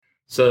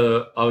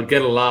So I would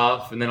get a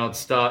laugh, and then I'd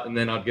start, and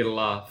then I'd get a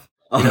laugh.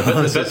 You know,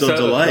 but it's a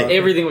delay.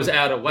 Everything was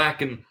out of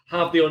whack, and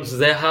half the audience is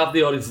there, half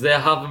the audience is there,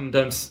 half of them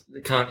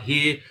can't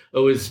hear. It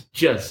was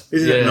just...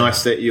 Isn't it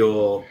nice that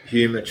your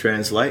humour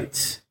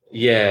translates?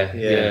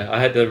 Yeah. I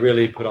had to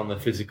really put on the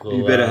physical...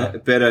 You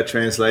better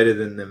translator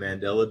than the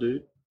Mandela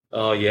dude?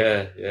 Oh,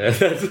 yeah.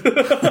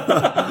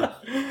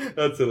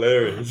 That's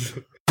hilarious.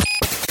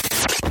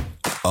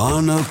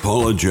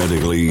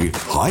 Unapologetically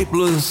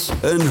hypeless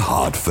and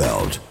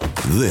heartfelt.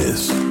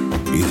 This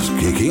is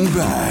Kicking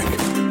Back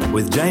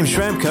with James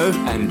Schramko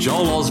and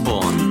Joel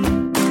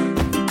Osborne.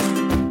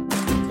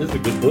 It's a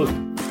good book.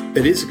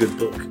 It is a good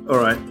book. All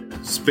right.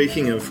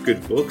 Speaking of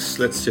good books,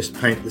 let's just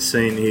paint the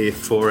scene here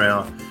for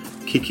our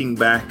Kicking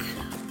Back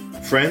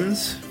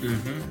friends,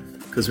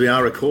 because we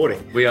are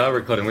recording. We are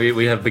recording.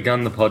 We have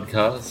begun the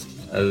podcast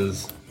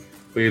as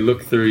we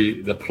look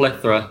through the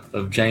plethora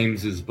of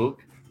James's book.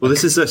 Well,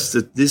 this is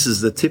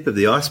the tip of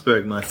the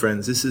iceberg, my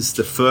friends. This is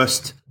the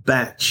first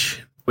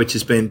batch which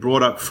has been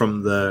brought up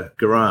from the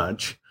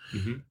garage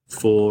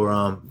for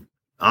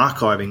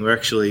archiving. We're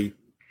actually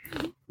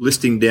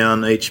listing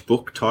down each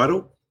book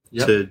title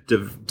to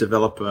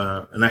develop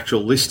an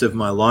actual list of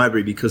my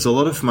library, because a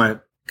lot of my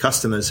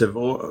customers have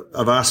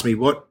asked me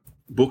what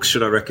books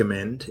should I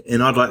recommend,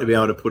 and I'd like to be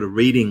able to put a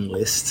reading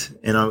list,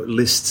 and I would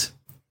list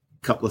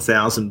a couple of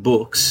thousand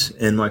books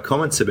and my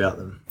comments about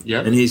them. Yeah.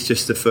 And here's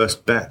just the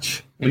first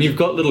batch. And you've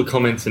got little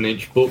comments in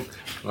each book.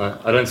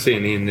 I don't see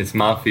any in this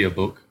Mafia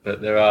book,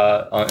 but there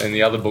are in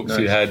the other books.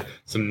 You had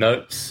some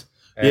notes.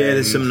 Yeah,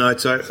 there's some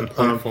notes.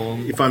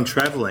 If I'm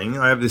traveling,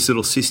 I have this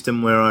little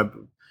system where I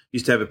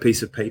used to have a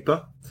piece of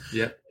paper.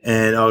 Yeah.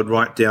 And I would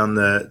write down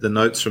the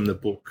notes from the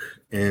book,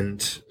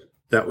 and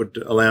that would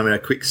allow me a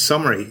quick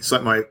summary. It's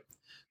like my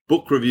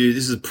book review.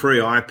 This is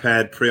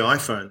pre-iPad,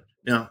 pre-iPhone.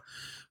 Now,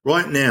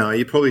 right now,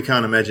 you probably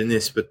can't imagine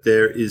this, but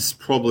there is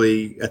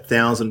probably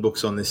 1,000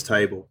 books on this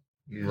table.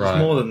 Right. It's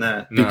more than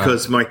that.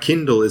 Because my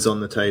Kindle is on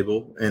the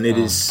table, and it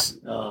is...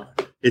 so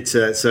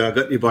I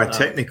got you by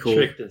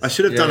technical. I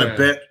should have done a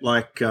bet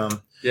like...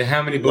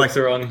 how many books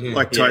are on here?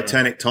 Like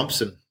Titanic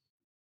Thompson.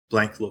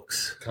 Blank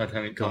looks.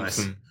 Titanic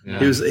Thompson.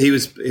 Nice. Yeah. He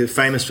was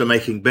famous for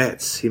making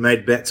bets. He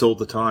made bets all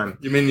the time.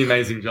 You mean The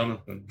Amazing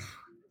Jonathan?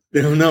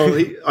 No,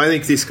 I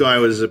think this guy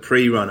was a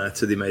pre-runner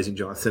to The Amazing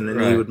Jonathan,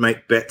 and he would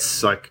make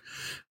bets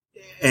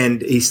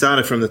and he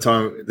started from the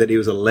time that he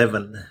was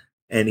 11,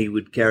 and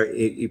he'd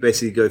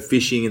basically go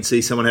fishing and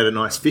see someone had a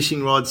nice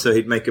fishing rod, so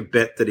he'd make a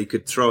bet that he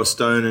could throw a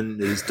stone and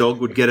his dog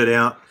would get it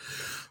out.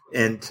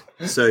 And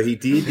so he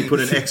did. He put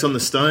an X on the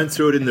stone,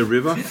 threw it in the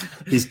river.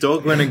 His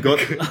dog went and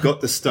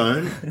got the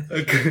stone,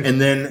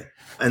 and then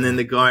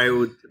the guy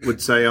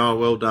would say, "Oh,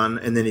 well done,"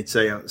 and then he'd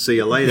say, "See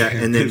you later,"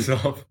 and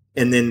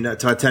then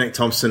Titanic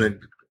Thompson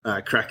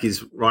would crack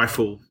his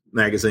rifle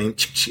magazine.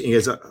 He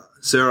goes,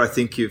 "Sir, I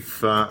think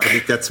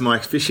that's my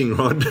fishing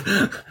rod."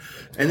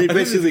 And then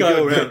basically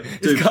go around.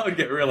 This guy would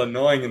get real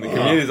annoying in the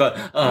community. He's like,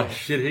 "Oh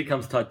shit, here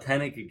comes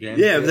Titanic again."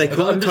 Yeah, they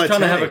call him Titanic. I'm just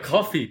trying to have a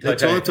coffee. They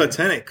call him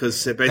Titanic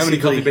because basically... How many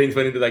coffee beans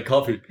went into that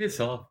coffee? Piss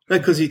off. No,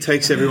 because he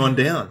takes everyone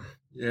down.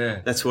 Yeah,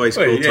 that's why he's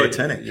called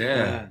Titanic.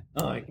 Yeah.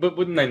 But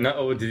wouldn't they know?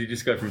 Or did he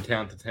just go from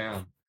town to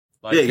town?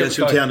 He goes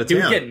from town to town. He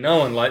would get no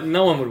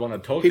one would want to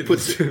talk to him.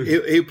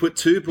 He'll put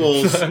 2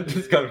 balls... I'm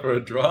just going for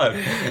a drive.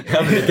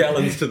 How many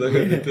gallons to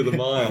the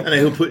mile? And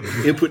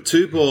he'll put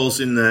 2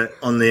 balls on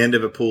the end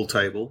of a pool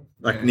table,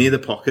 near the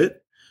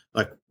pocket,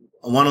 like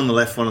one on the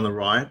left, one on the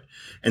right,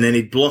 and then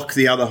he'd block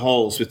the other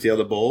holes with the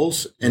other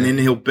balls, and then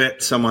he'll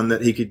bet someone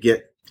that he could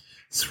get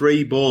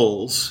 3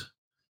 balls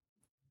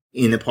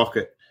in a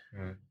pocket.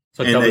 Right.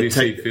 So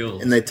WC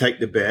Fields. And they take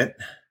the bet.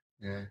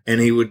 Yeah. And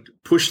he would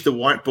push the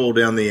white ball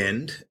down the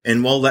end,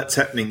 and while that's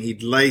happening,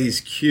 he'd lay his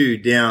cue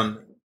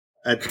down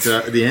at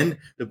the end.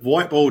 The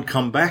white ball would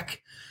come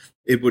back.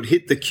 It would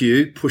hit the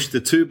cue, push the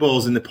 2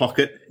 balls in the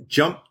pocket,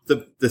 jump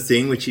the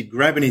thing, which he'd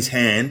grab in his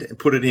hand and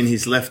put it in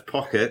his left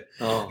pocket.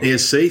 Oh. He'd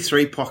see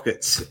 3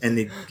 pockets, and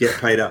he'd get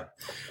paid up.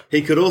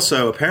 He could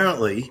also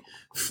apparently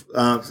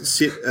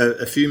sit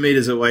a few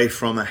meters away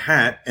from a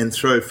hat and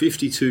throw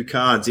 52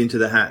 cards into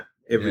the hat.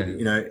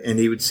 And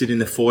he would sit in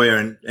the foyer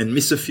and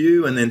miss a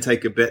few, and then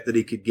take a bet that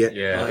he could get.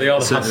 Yeah, the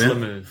old hustler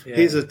move. Yeah.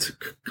 He's a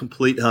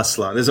complete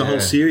hustler. There's a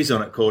whole series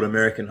on it called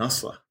American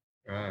Hustler.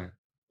 Right.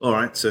 All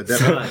right, so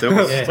that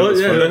was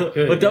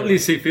fun. Well,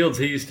 W.C. Fields,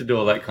 he used to do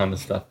all that kind of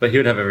stuff, but he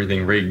would have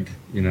everything rigged,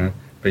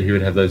 But he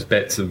would have those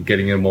bets of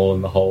getting them all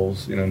in the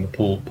holes, in the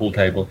pool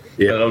table.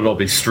 Yeah, that would all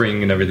be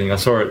string and everything. I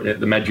saw it at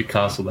the Magic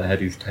Castle. They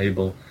had his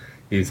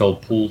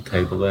old pool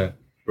table there.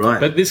 Right.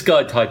 But this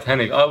guy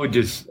Titanic, I would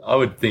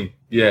think,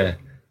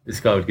 this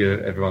guy would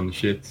give everyone the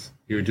shits.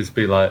 He would just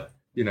be like,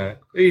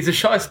 he's a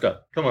shyster.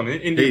 Come on,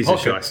 into your pocket.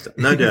 He's a shyster,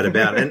 no doubt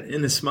about it,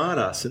 and a smart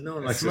ass, and no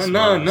one likes a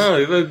smart ass.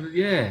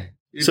 No,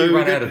 He'd be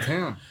run out of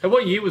town. And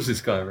what year was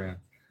this guy around?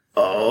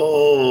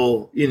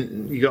 Oh,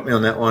 you got me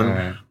on that one.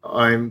 Right.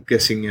 I'm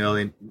guessing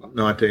early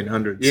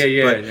 1900s.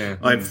 Yeah.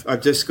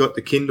 I've just got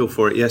the Kindle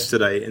for it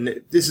yesterday, and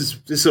this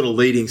is sort of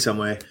leading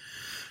somewhere.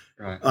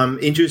 Right. I'm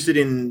interested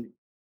in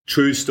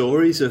true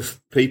stories of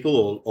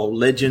people or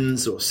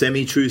legends or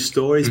semi-true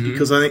stories,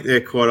 because I think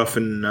they're quite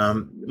often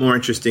more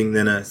interesting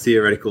than a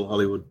theoretical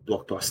Hollywood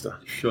blockbuster.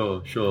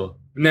 Sure.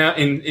 Now,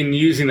 in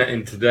using that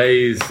in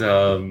today's,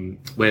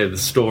 where the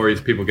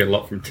stories people get a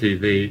lot from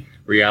TV,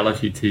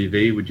 reality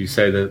TV, would you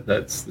say that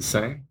that's the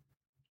same?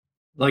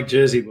 Like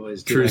Jersey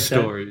Boys. True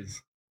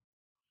stories.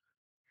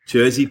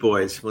 Jersey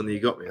Boys. Well, you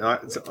got me.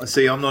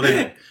 I'm not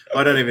in.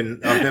 I don't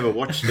even. I've never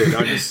watched it.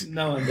 I just.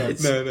 No one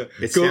does. No.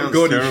 It sounds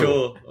Gordon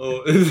terrible. Shaw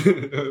or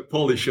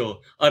Paulie Shaw.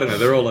 I don't know.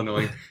 They're all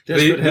annoying.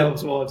 Desperate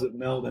Housewives at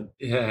Melbourne.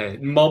 Yeah,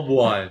 Mob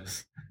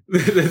Wives.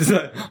 There's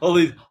all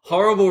these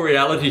horrible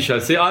reality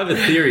shows. See, I have a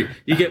theory.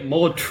 You get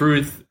more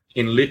truth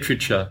in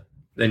literature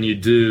than you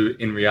do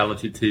in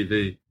reality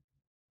TV.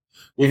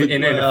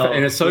 In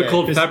a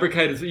so-called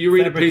fabricated, you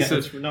read a piece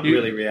of not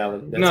really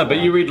reality. But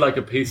you read like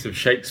a piece of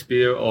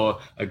Shakespeare or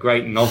a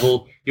great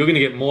novel, you're going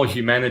to get more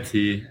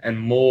humanity and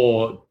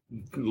more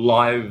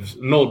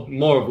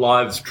of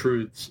lives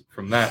truths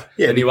from that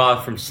than you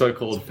are from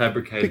so-called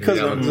fabricated. Because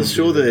I'm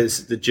sure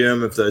the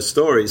germ of those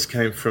stories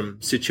came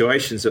from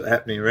situations that were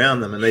happening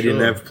around them, and they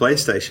didn't have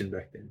PlayStation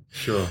back then.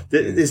 Sure.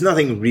 There's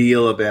nothing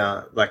real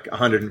about like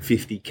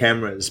 150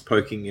 cameras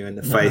poking you in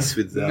the face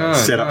with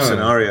set-up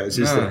scenarios,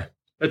 is there?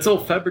 It's all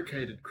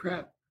fabricated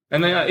crap.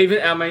 And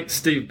even our mate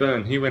Steve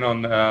Byrne, he went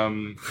on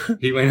to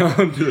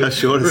the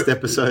shortest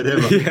episode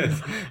ever.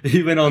 Yes,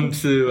 he went on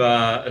to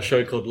a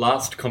show called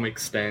Last Comic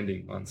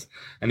Standing once,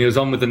 and he was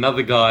on with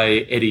another guy,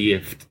 Eddie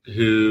Ift,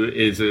 who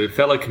is a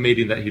fellow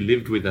comedian that he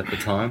lived with at the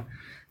time.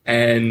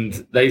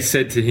 And they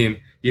said to him,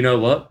 "You know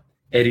what?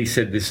 Eddie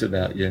said this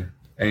about you,"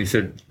 and he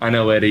said, "I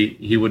know Eddie.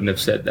 He wouldn't have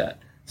said that."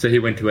 So he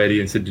went to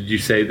Eddie and said, "Did you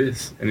say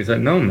this?" And he's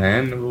like, "No,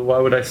 man. Why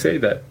would I say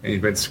that?" And he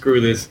went,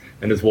 "Screw this,"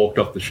 and just walked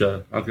off the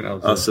show. I think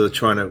that was so they're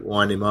trying to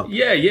wind him up.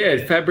 Yeah,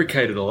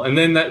 fabricated all. And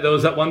then there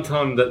was that one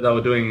time that they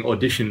were doing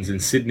auditions in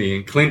Sydney,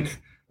 and Clint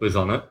was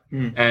on it,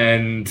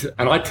 and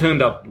I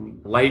turned up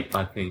late,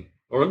 I think,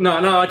 or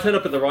no, I turned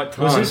up at the right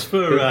time. Was this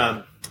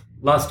for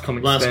Last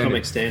Comic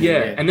Standing?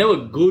 Yeah, and there were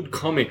good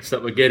comics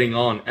that were getting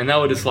on, and they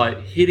were just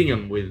like hitting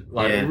them with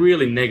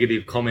really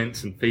negative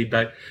comments and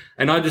feedback.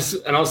 And I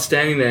was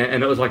standing there,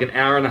 and it was like an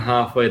hour and a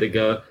half way to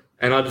go.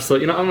 And I just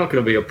thought, I'm not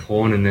going to be a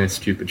pawn in their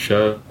stupid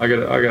show. I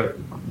got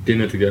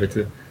dinner to go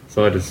to,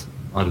 so I just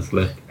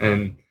left.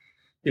 And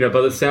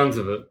by the sounds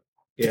of it,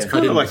 it's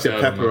kind of like the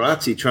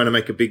paparazzi trying to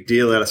make a big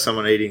deal out of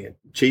someone eating a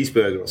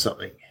cheeseburger or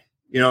something.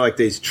 Like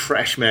these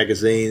trash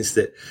magazines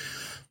that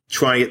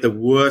try to get the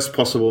worst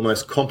possible,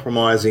 most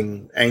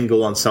compromising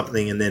angle on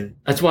something, and then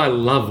that's why I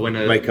love when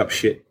make up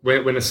shit.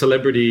 When a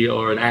celebrity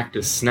or an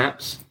actor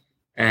snaps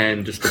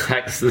and just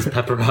attacks this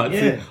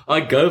paparazzi,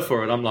 I go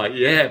for it. I'm like,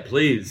 yeah,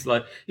 please.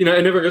 Like, and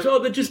everyone goes, oh,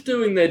 they're just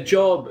doing their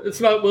job.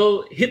 It's like,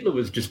 well, Hitler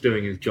was just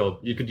doing his job.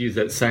 You could use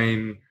that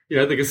same,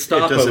 the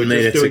Gestapo was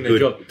just doing their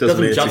job. It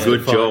doesn't mean it's a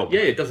good job. Yeah,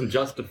 it doesn't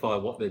justify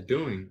what they're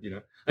doing,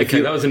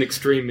 Okay, that was an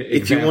extreme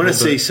example. If you want to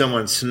see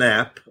someone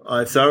snap,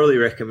 I thoroughly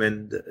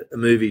recommend a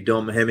movie,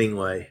 Dom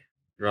Hemingway.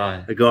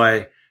 Right. The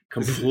guy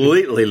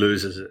completely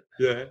loses it.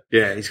 Yeah.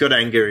 Yeah, he's got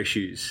anger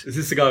issues. Is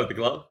this the guy with the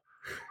glove?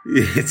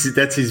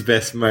 That's his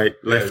best mate,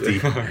 Lefty.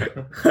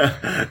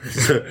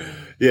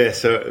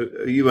 So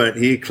you won't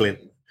hear Clint.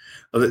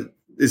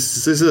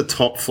 This is a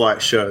top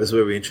flight show. This is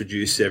where we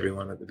introduce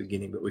everyone at the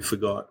beginning, but we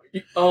forgot.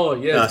 Oh,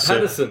 yeah,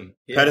 Patterson.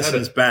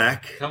 Patterson's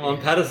back. Come on,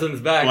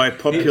 Patterson's back. By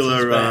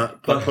popular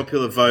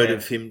vote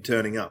of him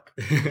turning up.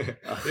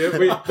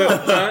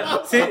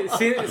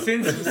 Seriously.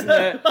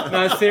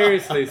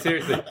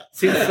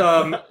 Since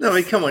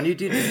come on, you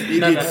did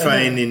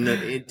feign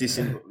you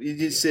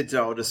just said,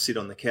 "I'll just sit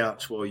on the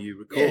couch while you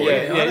record."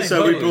 Yeah,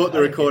 so we brought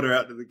the recorder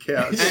out to the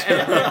couch.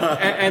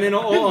 and in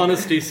all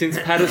honesty, since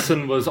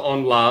Patterson was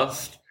on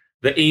last,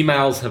 the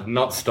emails have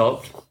not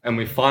stopped, and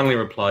we finally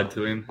replied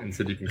to him and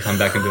said, "You can come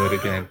back and do it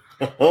again."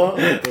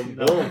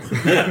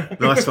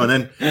 Nice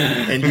one,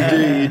 and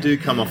you do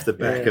come off the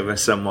back of a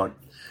somewhat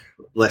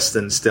less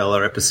than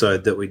stellar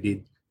episode that we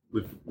did.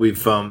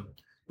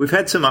 We've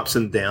had some ups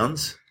and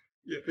downs.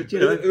 Yeah,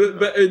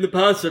 but in the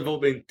past they've all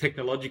been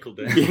technological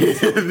downs.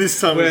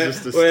 This time was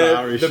just a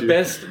star issue.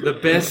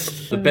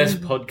 The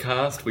best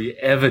podcast we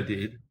ever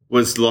did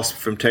was Lost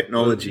from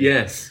Technology.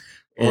 Yes.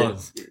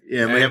 Was.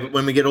 Yeah,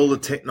 when we get all the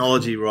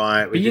technology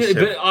right,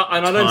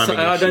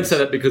 I don't say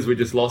that because we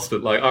just lost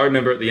it. Like, I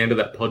remember at the end of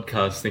that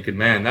podcast thinking,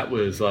 man, that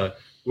was like,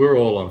 we were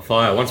all on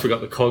fire. Once we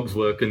got the cogs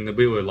working,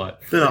 we were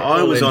like... No,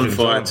 I was on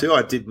fire too.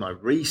 I did my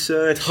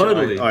research.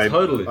 Totally. I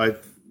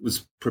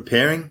was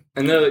preparing.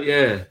 And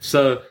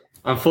so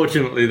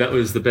unfortunately, that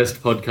was the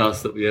best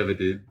podcast that we ever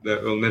did.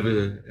 That will never...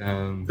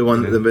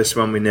 the best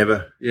one we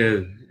never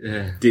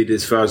did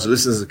as far as the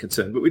listeners are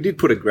concerned. But we did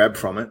put a grab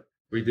from it.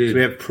 We did. So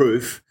we have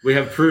proof. We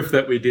have proof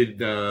that we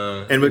did.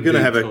 And we're going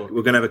to have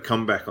a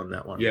comeback on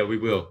that one. Yeah, we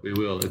will.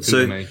 It's in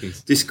the making.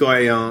 This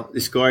guy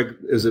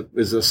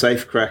was a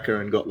safe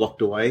cracker and got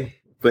locked away.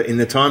 But in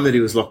the time that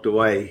he was locked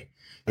away,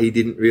 he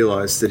didn't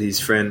realise that his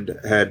friend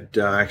had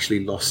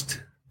actually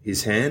lost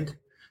his hand.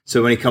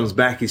 So when he comes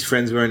back, his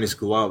friend's wearing this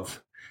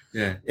glove.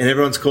 Yeah. And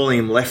everyone's calling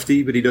him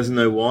Lefty, but he doesn't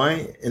know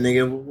why. And they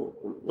go,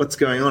 what's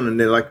going on? And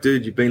they're like,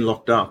 dude, you've been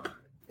locked up.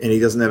 And he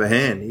doesn't have a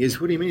hand. He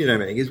goes, what do you mean you don't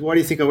have a hand? He goes, why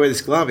do you think I wear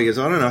this glove? He goes,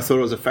 I don't know. I thought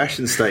it was a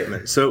fashion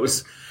statement. So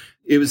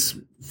it was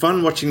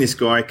fun watching this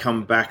guy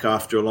come back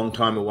after a long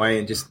time away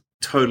and just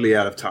totally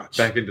out of touch.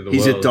 Back into the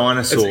He's world. a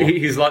dinosaur.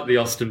 He's like the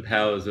Austin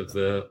Powers of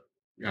the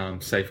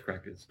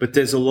safecrackers. But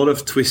there's a lot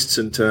of twists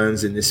and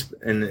turns in this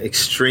and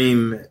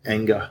extreme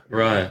anger.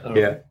 Right.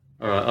 Yeah.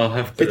 All right. I'll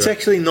have to. It's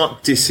actually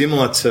not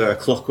dissimilar to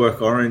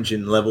Clockwork Orange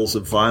in levels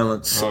of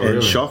violence and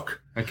really?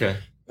 shock. Okay.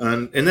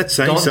 And that's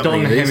saying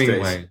something these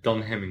days.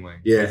 Don Hemingway.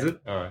 Yeah. Is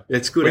it? All right.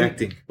 It's good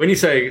acting. When you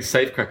say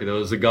safecracker, there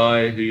was a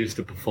guy who used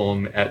to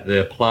perform at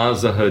the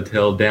Plaza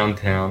Hotel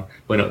downtown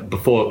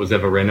before it was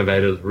ever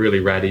renovated. It was really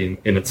ratty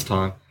in its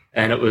time.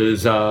 And it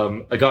was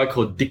a guy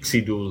called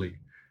Dixie Dooley.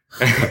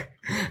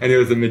 And he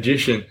was a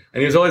magician.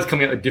 And he was always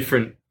coming out with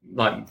different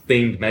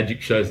themed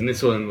magic shows. And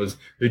this one was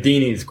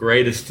Houdini's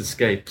Greatest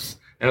Escapes.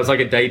 And it was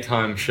like a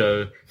daytime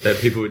show that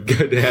people would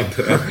go down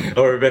to,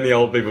 or if any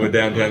old people were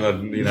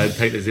downtown, they'd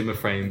take the Zimmer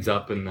frames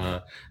up and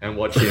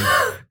watch him.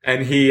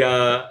 And he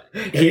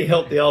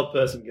helped the old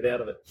person get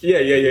out of it.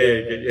 Yeah,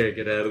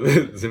 get out of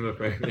the Zimmer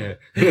frame, yeah,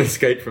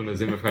 escape from the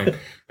Zimmer frame.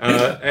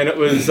 And it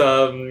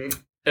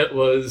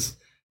was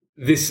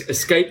this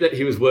escape that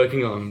he was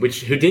working on,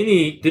 which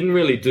Houdini didn't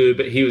really do,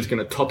 but he was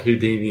going to top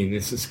Houdini in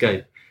this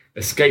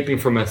escaping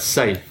from a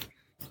safe.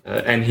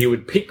 And he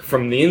would pick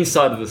from the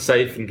inside of the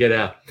safe and get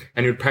out.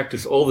 And he would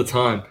practice all the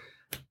time.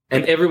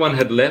 And everyone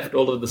had left.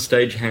 All of the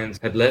stage-hands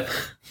had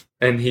left.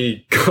 And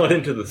he got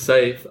into the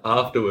safe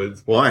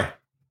afterwards. Why?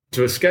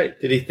 To escape.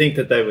 Did he think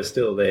that they were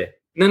still there?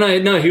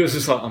 No. He was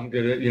just like, I'm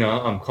good.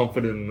 I'm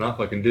confident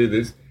enough. I can do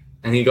this.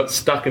 And he got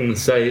stuck in the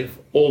safe.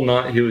 All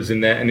night he was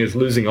in there and he was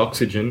losing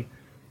oxygen.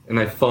 And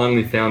they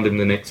finally found him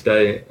the next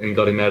day and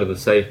got him out of the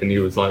safe. And he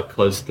was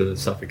close to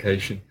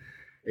suffocation.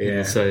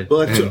 Yeah. So,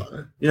 well, it's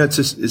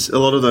a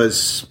lot of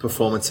those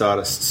performance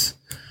artists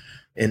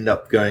end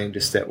up going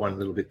just that one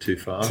little bit too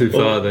far.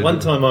 One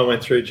time I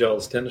went through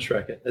Joel's tennis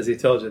racket. Has he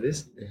told you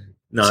this? Yeah.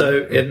 No.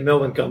 So at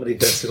Melbourne Comedy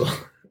Festival,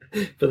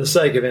 for the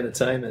sake of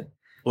entertainment.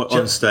 What,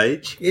 on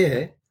stage?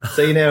 Yeah.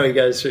 So you know he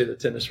goes through the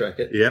tennis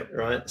racket. Yep.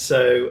 Right.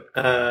 So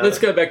let's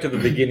go back to the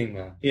beginning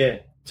now. Yeah.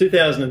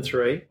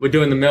 2003. We're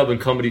doing the Melbourne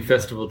Comedy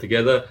Festival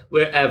together.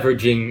 We're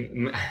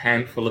averaging a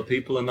handful of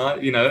people a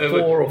night.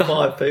 4 or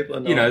 5 people a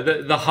night.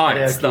 The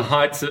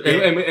heights.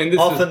 And this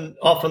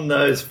often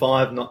those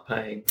 5 not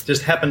paying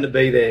just happen to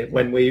be there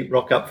when we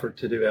rock up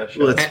to do our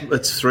show. Well,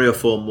 it's 3 or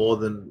 4 more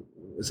than.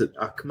 Was it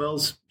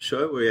Akmal's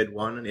show where he had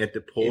one and he had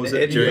to pause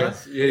it during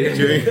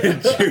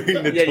the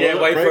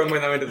toilet wait break? for him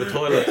when they went to the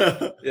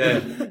toilet. Yeah,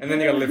 and then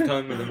you got to lift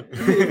home with him.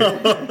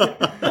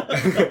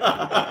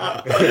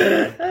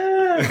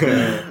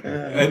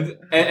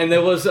 and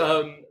there was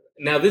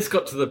now this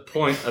got to the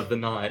point of the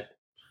night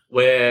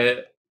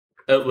where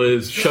it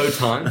was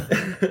showtime,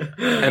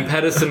 and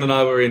Patterson and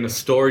I were in a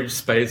storage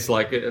space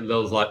it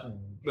was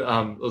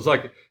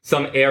like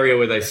some area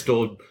where they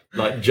stored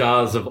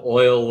jars of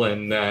oil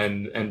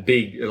and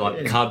big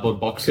cardboard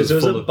boxes.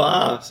 Because it was a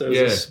bar, so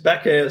it was a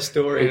back air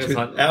storage with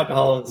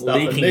alcohol and stuff.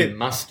 Leaking and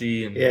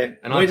musty.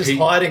 And we're just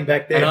hiding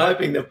back there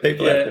hoping that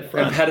people at the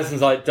front. And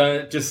Patterson's like,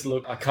 don't just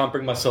look. I can't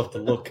bring myself to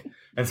look.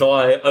 And so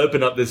I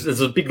open up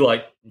there's a big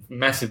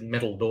massive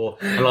metal door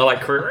and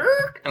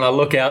I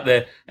look out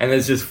there and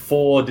there's just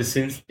 4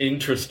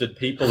 disinterested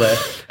people there.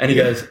 And he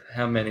goes,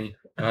 how many?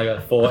 And I go,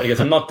 4. And he goes,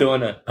 I'm not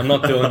doing it.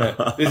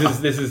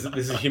 This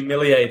is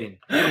humiliating.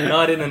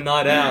 Night in and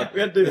night out.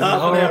 We had to do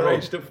half an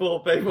outreach to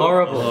 4 people.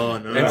 Horrible. Oh,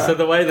 no. And so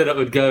the way that it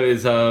would go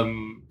is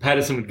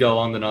Patterson would go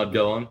on, then I'd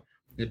go on.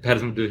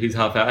 Patterson would do his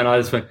half hour, and I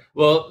just went,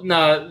 well,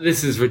 no,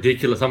 this is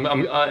ridiculous. And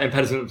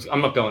Patterson was,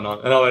 I'm not going on.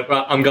 And I went,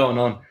 right, I'm going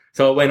on.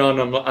 So I went on,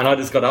 and I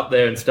just got up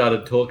there and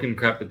started talking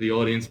crap with the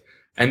audience,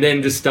 and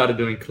then just started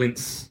doing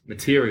Clint's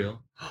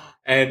material.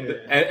 And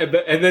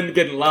then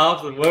getting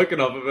laughs and working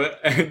off of it.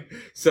 And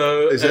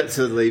so is that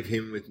to leave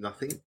him with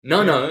nothing?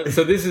 No.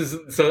 So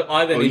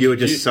I then you were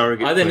just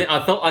surrogate. I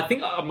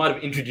think I might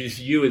have introduced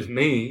you as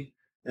me.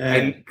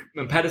 And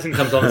Patterson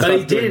comes on and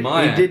starts doing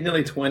my he did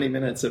nearly 20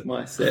 minutes of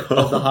my set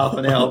of the half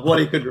an hour of what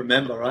he could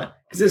remember, right?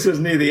 Because this was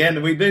near the end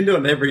and we'd been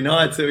doing it every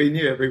night, so he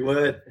knew every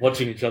word.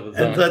 Watching each other's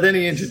And so then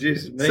he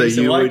introduced me. So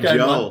you I were came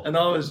Joel. on, and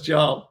I was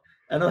Joel.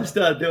 And I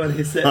started doing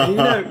his set.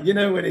 And you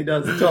know when he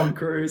does Tom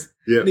Cruise?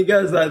 Yeah. And he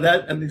goes like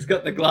that and he's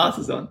got the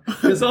glasses on.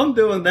 Because I'm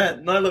doing that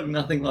and I look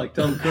nothing like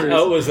Tom Cruise.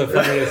 That was the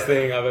funniest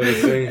thing I've ever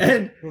seen.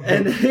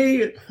 And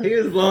he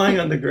was lying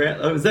on the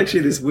ground. It was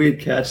actually this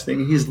weird couch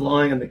thing. He's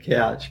lying on the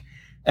couch.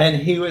 And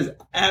he was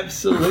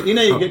absolutely,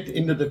 you get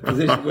into the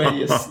position where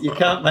you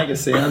can't make a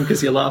sound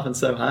because you're laughing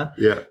so hard.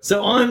 Yeah.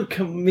 So I'm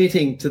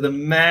committing to the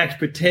max,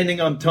 pretending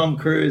I'm Tom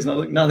Cruise and I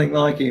look nothing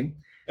like him.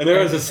 And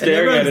everyone's just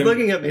staring at him. Everyone's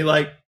looking at me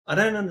like, I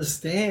don't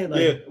understand.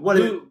 What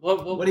do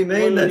you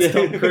mean that's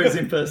Tom Cruise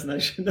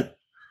impersonation?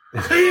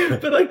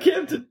 But I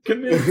kept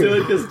committed to it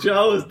because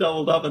Joe was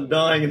doubled up and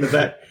dying in the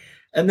back.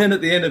 And then at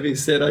the end of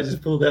his set, I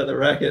just pulled out the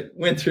racket,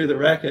 went through the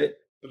racket,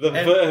 The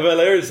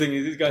hilarious thing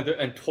is he's going through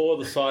and tore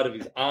the side of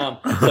his arm.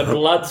 So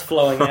blood's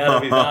flowing out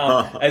of his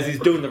arm as he's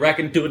doing the rack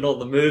and doing all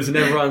the moves, and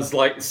everyone's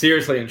like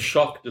seriously in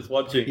shock just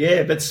watching.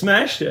 Yeah, but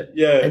smashed it.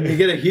 Yeah. And you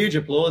get a huge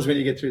applause when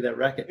you get through that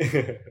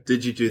racket.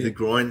 Did you do the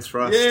groin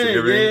thrust? Yeah, and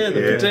everything?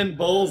 the pretend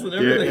balls and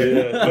everything.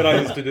 Yeah, but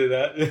I used to do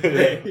that.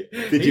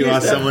 Did you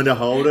ask someone to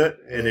hold it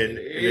and then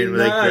they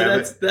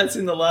grab it? That's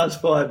in the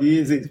last 5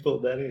 years he's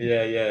pulled that in.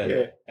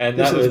 Yeah. And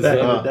This that was was back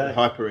in the day.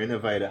 hyper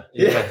innovator.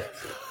 yeah.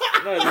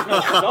 No, there's no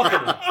stopping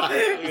it.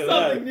 Look at Something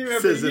that. new every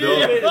Says it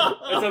year. It's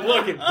a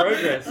work in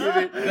progress.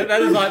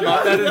 That is like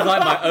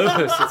my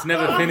opus. It's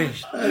never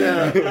finished.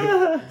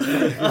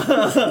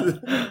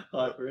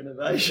 Hyper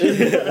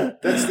innovation.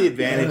 That's the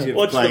advantage of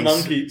Watch the playing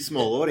monkey.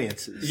 small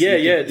audiences. Yeah,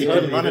 you yeah, can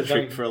totally. run a You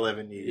trick don't- for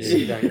 11 years. Yeah,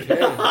 you don't care.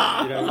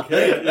 You don't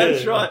care.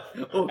 That's Yeah. right.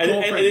 Or And,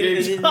 corporate and,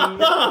 gigs.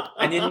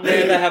 and you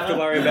never have to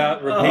worry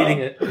about repeating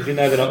it because you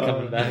know they're not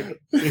coming back.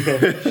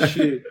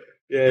 Shit.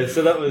 Yeah,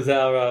 so that was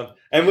our...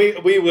 and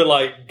we were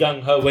like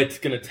gung-ho, we're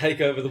just going to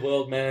take over the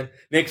world, man.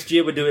 Next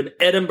year we're doing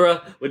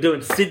Edinburgh, we're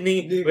doing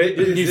Sydney.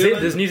 New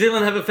Zealand? Does New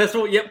Zealand have a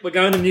festival? Yep, we're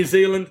going to New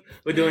Zealand.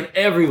 We're doing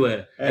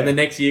everywhere. And the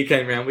next year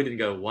came around, we didn't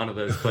go to one of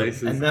those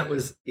places. And that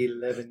was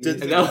 11 years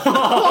And ago.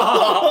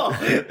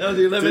 that- That was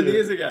 11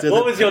 years ago.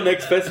 what was your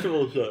next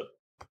festival show?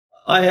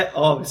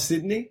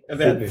 Sydney,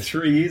 about Sydney.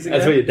 3 years ago.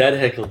 That's where your dad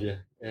heckled you.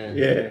 Yeah.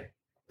 Yeah.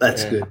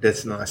 That's Yeah. good.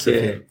 That's nice of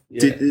Yeah, him. yeah.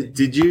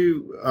 Did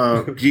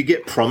you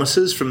get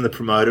promises from the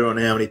promoter on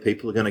how many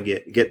people are going to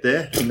get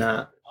there?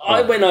 Nah.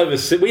 I went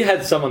overseas. We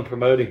had someone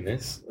promoting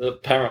this,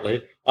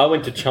 apparently. I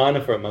went to China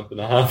for a month and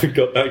a half and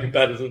got back in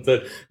Patterson and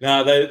said,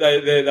 no,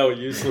 they were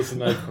useless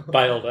and they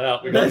bailed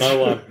out. We got no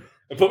one.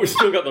 But we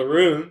still got the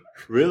room.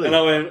 Really? And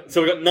I went,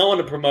 so we got no one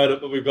to promote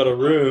it, but we've got a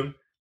room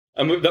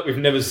that we've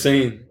never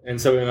seen. And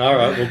so we went, all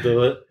right, we'll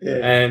do it. Yeah.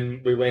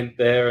 And we went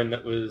there and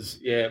it was,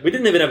 we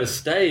didn't even have a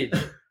stage.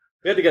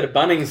 We had to go to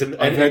Bunnings and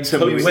I've had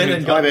some coax weird, them went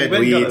and in. I've had got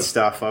weird a-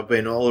 stuff. I've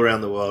been all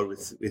around the world with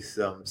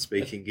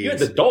speaking gigs. You had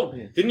the dog.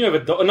 Didn't you have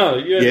a dog? No,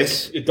 you had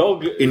Yes. a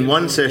dog. In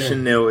one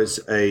session, there was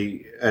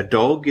a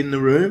dog in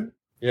the room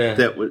Yeah.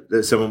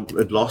 that someone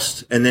had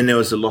lost, and then there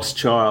was a lost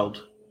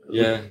child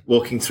Yeah.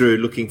 walking through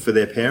looking for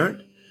their parent.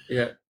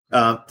 Yeah.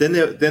 Then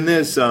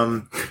there's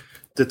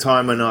the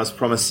time when I was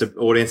promised an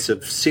audience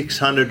of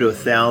 600 to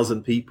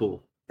 1,000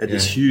 people at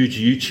this huge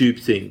YouTube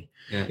thing,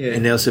 Yeah. Yeah.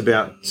 and there was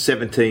about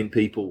 17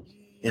 people,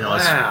 and I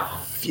Wow.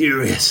 was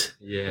furious.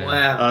 Yeah.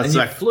 Wow. it's And you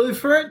like- flew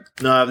for it?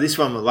 No, this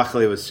one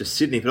luckily was just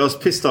Sydney, but I was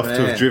pissed off to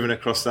Man. have driven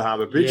across the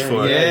Harbour Bridge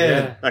for it.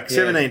 Yeah. Like Yeah.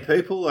 17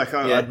 people, like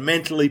Yeah. I'd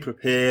mentally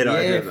prepared. Yeah,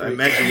 I for a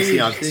imagine huge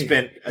I'd thing.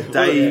 spent a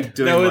day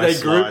doing Now, were my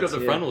they grouped slides. at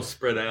the front or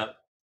spread out?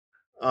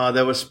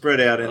 They were spread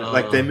out, and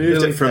like they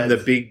moved Really it from the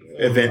fast. big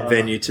event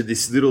venue to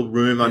this little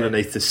room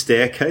underneath the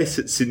staircase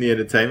at Sydney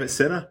Entertainment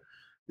Centre.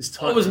 This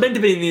Oh, it was meant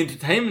to be in the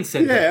entertainment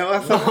centre. Yeah, I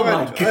thought, Oh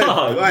my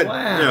God.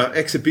 Wow.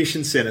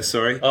 exhibition centre.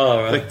 Sorry, Oh,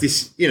 right. like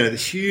this,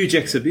 this huge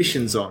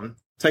exhibitions on,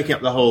 taking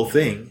up the whole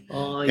thing.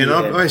 Oh, And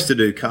yeah. I used to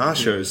do car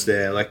shows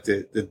there, like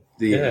the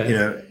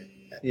Yeah.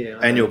 Yeah.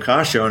 annual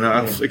car show, and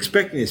I was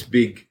expecting this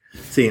big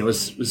thing. It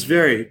was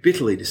very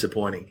bitterly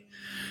disappointing.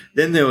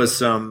 Then there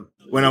was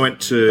when I went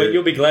to. But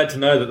you'll be glad to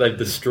know that they've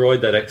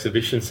destroyed that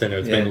exhibition centre.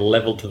 It's Yeah. been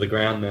levelled to the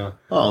ground now.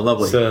 Oh,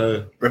 lovely.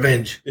 So,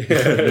 Revenge.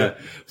 No,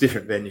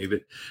 different venue,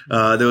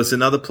 but there was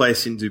another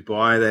place in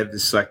Dubai. They have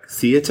this like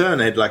theatre,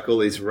 and they had like all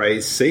these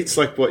raised seats,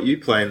 like what you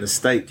play in the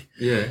state,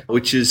 yeah.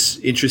 which is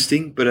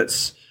interesting, but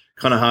it's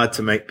kind of hard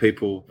to make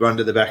people run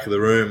to the back of the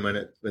room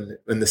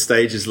when the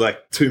stage is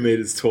like 2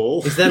 meters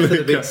tall. Is that for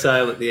the big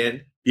sale at the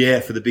end? Yeah,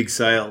 for the big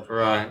sale.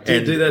 Right. Do you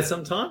And- do that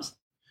sometimes?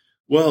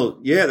 Well,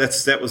 yeah,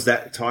 that was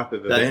that type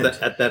of event.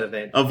 At that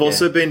event. I've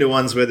also been to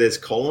ones where there's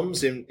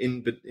columns in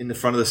the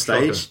front of the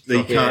stage Shocking. that you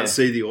Shocking. can't Yeah.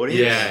 see the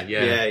audience.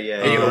 Yeah.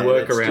 Yeah. And you gotta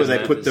work That's around Where they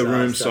that. put the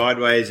room disaster.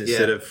 sideways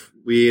instead Yeah. of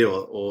weird,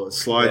 or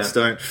slides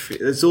don't fit.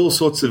 There's all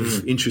sorts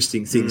of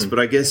interesting things, but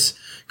I guess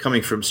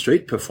coming from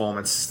street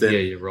performance, then Yeah,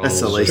 you roll. that's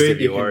the least Street,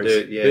 of you your can worries. do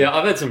it, Yeah. yeah.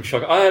 I've had some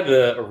shock. I had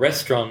a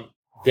restaurant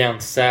down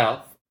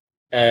south,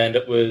 and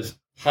it was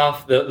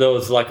there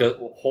was like a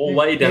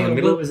hallway down the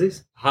middle. What was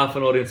this? Half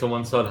an audience on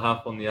one side,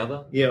 half on the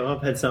other. Yeah,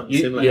 I've had something You-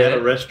 similar yeah. at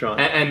a restaurant.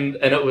 And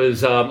it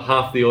was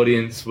half the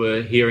audience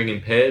were hearing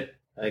impaired.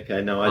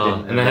 Okay, no, I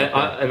didn't.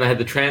 And they had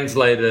the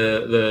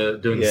translator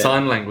doing Yeah.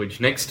 sign language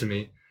next to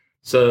me.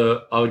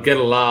 So I would get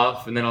a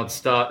laugh, and then I'd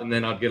start, and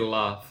then I'd get a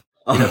laugh.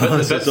 So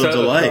it's on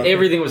delay.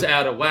 Everything was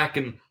out of whack,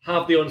 and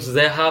half the audience is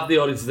there, half the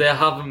audience is there,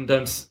 half of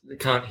them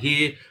can't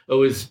hear. It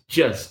was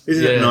just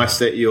Isn't it nice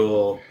that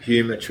your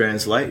humour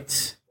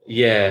translates?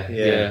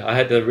 Yeah. I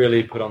had to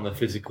really put on the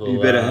physical. You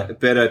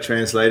better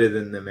translator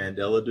than the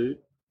Mandela dude.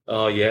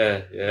 Oh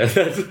yeah.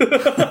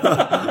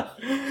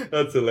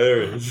 That's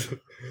hilarious.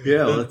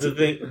 Yeah, well,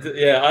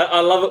 I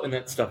love it when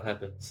that stuff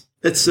happens.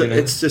 it's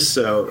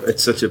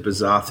such a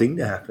bizarre thing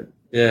to happen.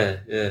 Yeah.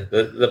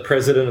 The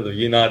president of the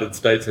United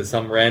States has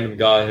some random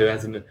guy who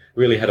hasn't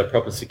really had a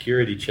proper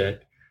security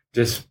check,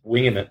 just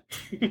winging it.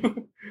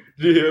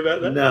 Did you hear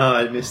about that? No,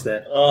 I missed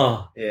that.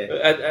 Oh, Yeah.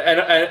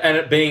 And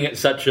it being at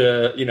such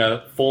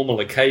a formal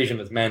occasion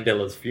as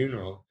Mandela's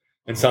funeral,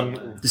 and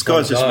This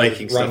guy's just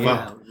making stuff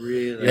up.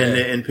 Really?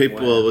 And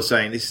people were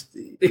saying this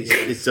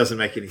doesn't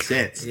make any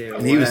sense. Yeah,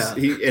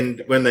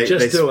 and when they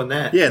doing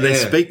that. Yeah, they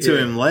speak to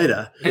him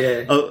later.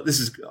 Yeah. Oh,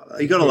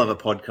 you got to love a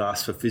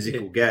podcast for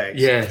physical gags.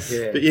 Yes.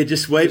 Yeah. But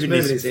just waving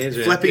his hands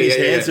around. flapping his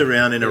hands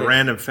around in a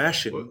random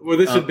fashion. Well,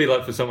 this would be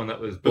like for someone that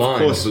was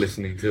blind course.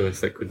 listening to us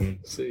that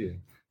couldn't see you.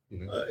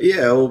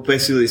 Well,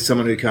 basically, it's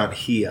someone who can't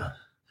hear,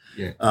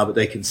 but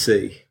they can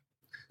see.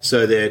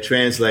 So they're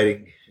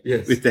translating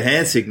with the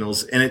hand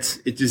signals, and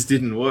it just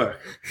didn't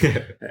work.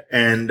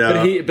 And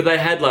but they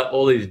had like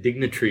all these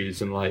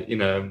dignitaries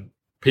and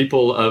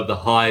people of the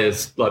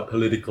highest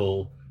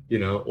political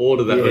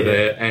order that were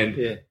there,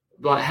 and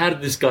how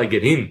did this guy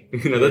get in?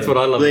 That's what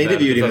I love. They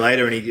interviewed him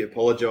later, and he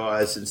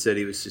apologised and said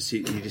he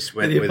just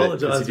went with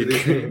apologised it.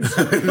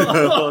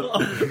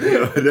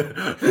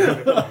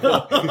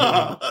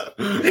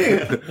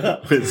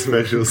 With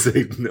special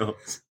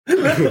signals.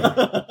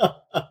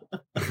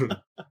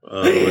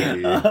 Oh,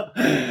 dear.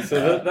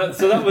 So that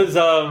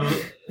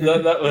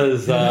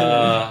was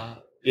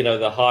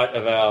the height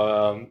of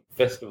our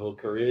festival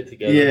career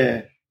together.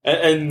 Yeah.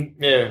 And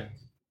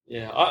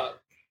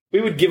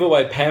we would give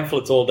away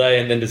pamphlets all day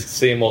and then just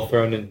see them all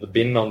thrown into the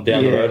bin down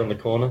the road on the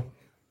corner.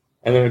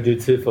 And then we'd do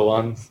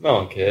 2-for-1s. No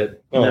one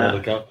cared. No one wanted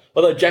to come.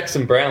 Although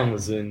Jackson Brown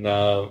was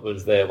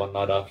there one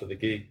night after the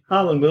gig.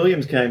 Harlan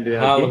Williams came to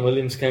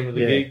Williams came to the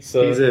gig.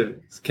 So he's a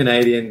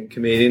Canadian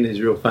comedian. He's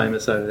real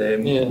famous over there.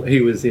 Yeah. He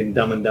was in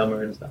Dumb and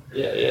Dumber and stuff.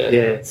 Yeah.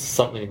 It's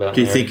something about.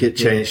 Do you think it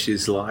changed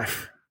his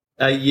life?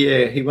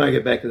 He won't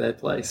get back to that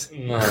place.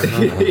 No.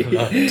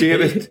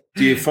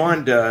 Do you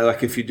find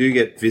if you do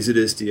get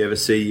visitors, do you ever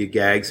see your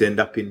gags end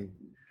up in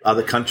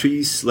other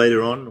countries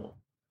later on or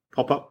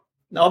pop up?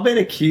 I've been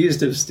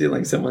accused of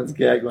stealing someone's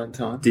gag one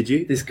time. Did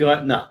you? This guy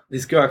from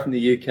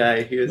the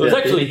UK. It was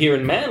actually here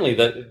in Manly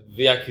that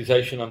the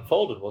accusation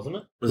unfolded, wasn't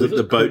it? Was it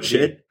the boat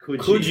shed?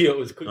 Coogee, it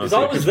was. Because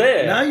I was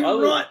there. No,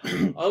 you're right.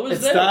 I was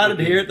it there. It started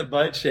here at the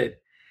boat shed.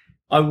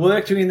 I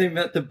worked with him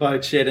at the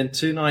boat shed, and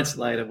 2 nights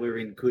later we were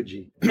in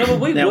Coogee. No, but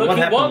we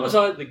worked. Why was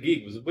I at the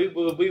gig? Did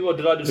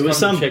I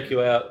just come and check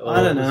you out?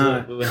 I don't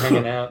know. We were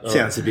hanging out.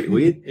 Sounds a bit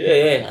weird.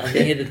 Yeah. I'm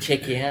here to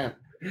check you out.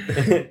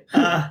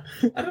 I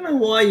don't know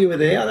why you were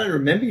there. I don't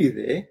remember you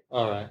there.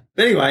 All right.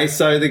 But anyway,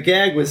 so the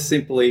gag was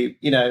simply,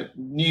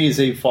 New Year's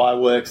Eve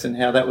fireworks and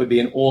how that would be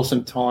an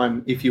awesome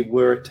time if you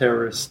were a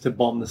terrorist to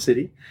bomb the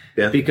city.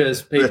 Yeah.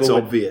 Because people That's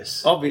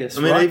obvious. Obvious,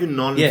 I mean, right? even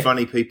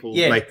non-funny people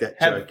make that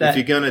joke. If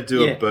you're going to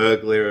do a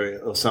burglary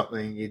or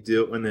something, you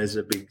do it when there's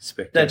a big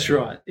spectacle. That's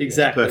right.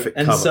 Exactly. Perfect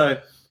and cover.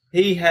 So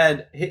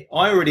I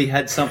already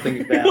had something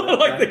about it.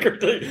 Like the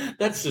critique.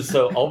 That's just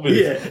so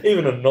obvious.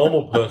 Even a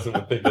normal person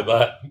would think of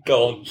that.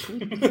 Go on.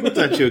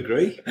 Don't you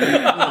agree? No,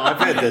 I've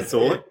had that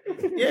thought.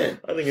 Yeah.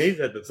 I think he's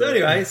had the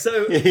thought.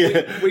 So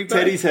anyway, we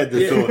Teddy's had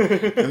the thought.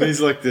 And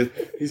he's like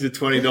he's a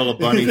 $20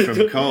 bunny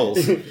from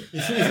Coles.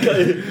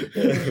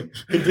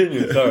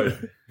 Continue, sorry.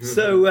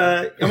 So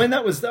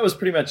that was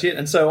pretty much it.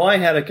 And so I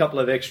had a couple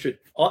of extra.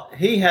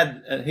 He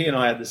and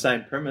I had the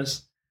same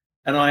premise,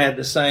 and I had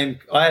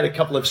a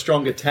couple of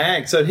stronger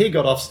tags. So he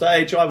got off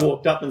stage. I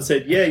walked up and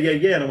said, yeah,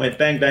 and I went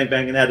bang, bang,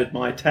 bang, and added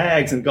my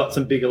tags and got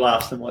some bigger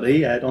laughs than what he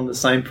had on the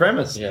same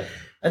premise. Yeah.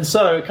 And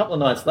so a couple of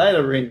nights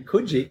later, we're in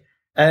Coogee,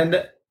 and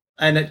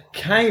it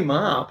came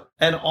up,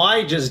 and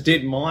I just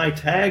did my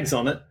tags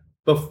on it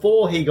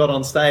before he got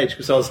on stage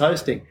because I was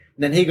hosting.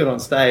 And then he got on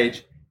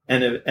stage.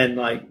 And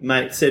like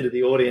mate said to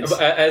the audience,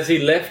 as he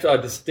left, I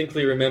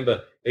distinctly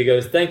remember he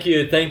goes, "Thank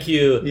you,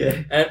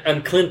 yeah."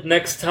 And Clint,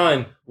 next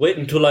time, wait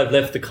until I've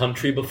left the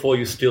country before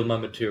you steal my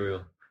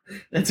material.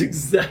 That's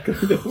exactly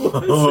the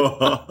words.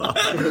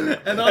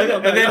 and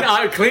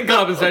then Clint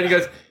got up and said, he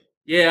goes,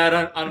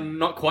 "Yeah, I'm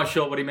not quite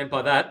sure what he meant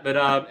by that, but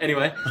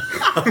anyway."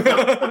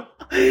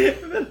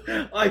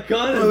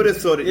 I would have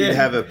thought you'd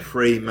have a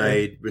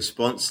pre-made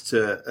response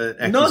to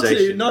an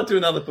accusation. Not to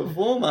another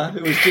performer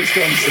who was just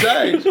on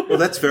stage. Well,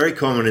 that's very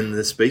common in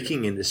the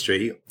speaking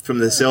industry. From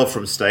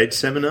stage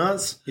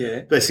seminars.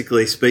 Yeah.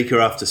 Basically,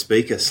 speaker after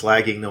speaker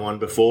slagging the one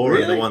before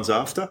and the ones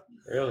after.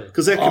 Really?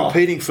 Because they're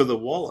competing for the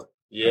wallet.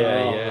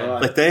 Yeah.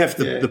 Right. Like they have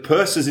the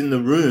purse is in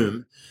the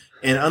room.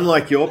 And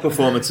unlike your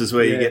performances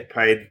where you get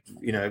paid,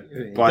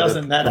 by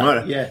the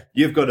promoter,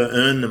 you've got to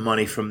earn the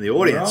money from the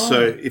audience. Right.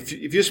 So if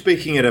you're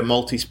speaking at a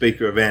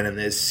multi-speaker event and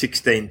there's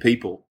 16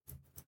 people,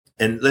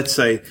 and let's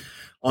say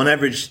on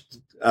average,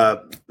 a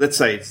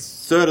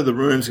third of the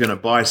room's going to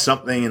buy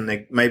something and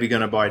they're maybe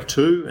going to buy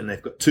 2 and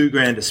they've got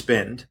 $2,000 to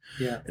spend,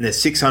 and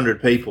there's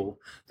 600 people,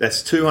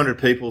 that's 200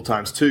 people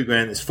times $2,000,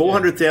 there's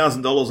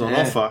 $400,000 on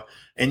offer.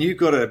 And you've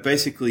got to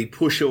basically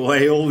push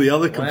away all the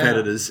other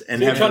competitors. And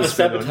you're trying to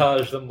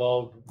sabotage them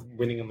while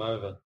winning them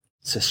over.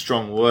 it's a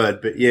strong word,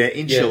 but yeah,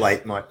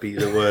 insulate might be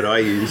the word I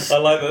use. I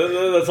like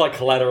that. That's like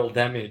collateral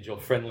damage or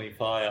friendly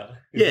fire.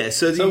 Yeah,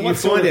 so So you what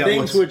sort find of out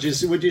things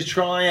would you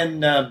try and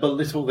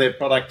belittle their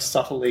product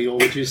subtly, or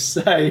would you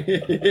say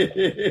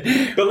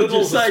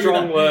Belittle's a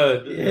strong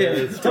word.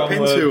 Yeah.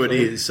 Depends who it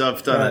is.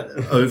 I've done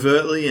it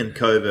overtly and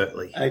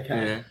covertly.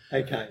 Okay.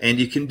 Okay. And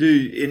you can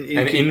do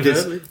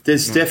invertly?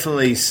 there's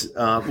definitely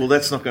well,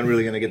 that's not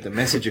really going to get the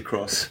message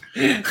across.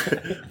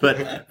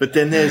 but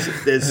then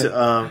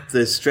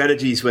there's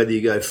strategies whether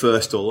you go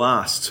first or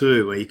last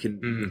too, where you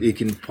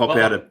can pop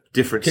out a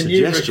different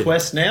suggestion. Can you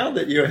request now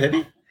that you're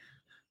heavy?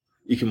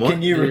 You can what?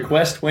 Can you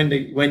request when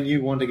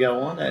you want to go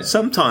on?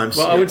 Sometimes.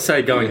 Well, I would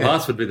say going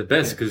last would be the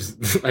best because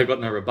they've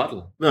got no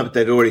rebuttal. No, but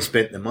they'd already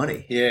spent the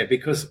money. Yeah,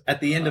 because at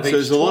the end of each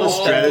there's a lot of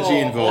talk- strategy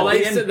involved.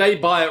 Well, they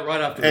buy it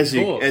right after As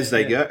the talk.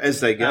 they go.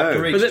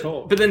 After each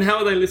talk. But then how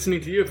are they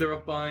listening to you if they're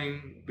off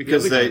buying?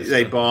 Because the other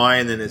they guys? buy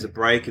and then there's a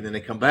break and then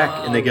they come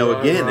back and they go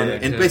right, again.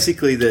 right, And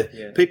basically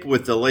the people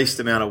with the least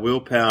amount of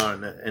willpower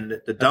and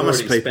the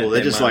dumbest already people, spent they're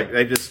their just money.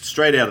 they're just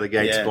straight out of the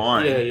gates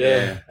buying.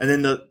 Yeah. And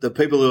then the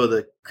people who are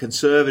the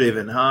conservative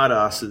and hard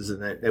asses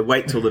and they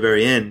wait till the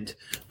very end,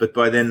 but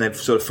by then they've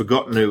sort of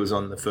forgotten who was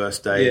on the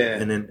first day.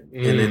 Yeah. And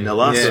then the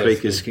last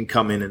speakers can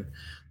come in and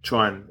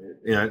try and,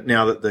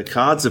 now that the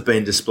cards have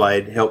been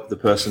displayed, help the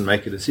person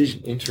make a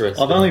decision.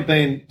 Interesting. I've only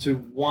been to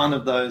one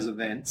of those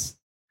events.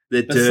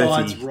 They're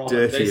Besides dirty, Rob.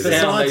 dirty They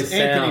events. sound- Besides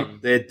Anthony,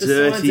 They're besides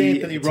dirty,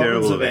 Anthony Robbins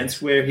terrible events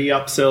where he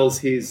upsells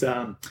his.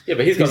 Yeah,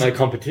 but he's got no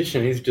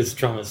competition. He's just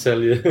trying to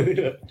sell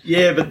you.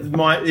 Yeah, but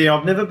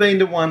I've never been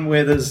to one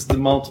where there's the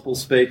multiple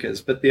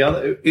speakers. But the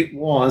other, it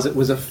was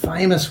a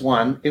famous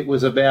one. It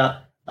was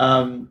about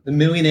the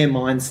millionaire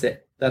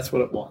mindset. That's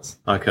what it was.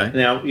 Okay.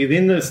 Now,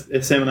 within this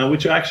seminar,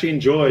 which I actually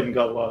enjoyed and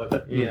got a lot of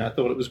it, I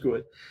thought it was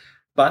good.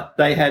 But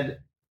they had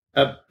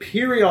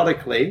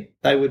periodically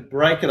they would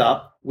break it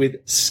up with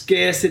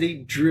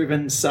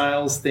scarcity-driven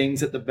sales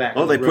things at the back.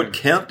 Oh, of the they room. put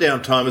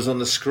countdown timers on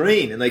the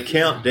screen and they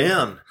count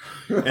down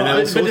and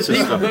all sorts of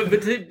stuff. Do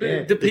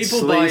It's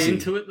people buy sleazy.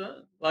 into it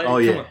though? Like, Oh,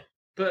 yeah. Come on.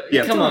 But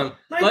Yeah. come on.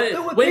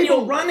 There were when people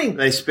you're running.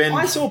 They spend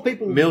I saw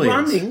people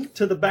millions. running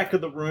to the back of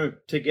the room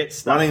to get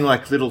stuff. running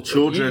like little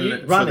children You-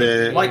 for running.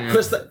 their Like,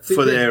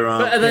 for their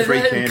But are they,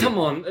 free candy. come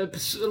on,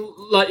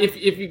 like if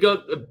you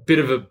got a bit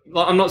of a,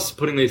 like, I'm not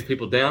putting these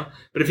people down,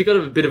 but if you got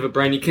a bit of a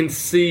brain, you can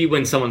see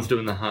when someone's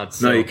doing the hard No,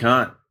 sell. you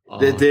can't. Oh,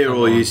 they're come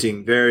all on.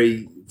 using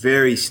very,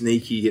 very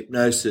sneaky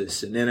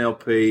hypnosis and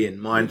NLP and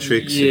mind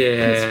tricks and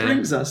This Yeah,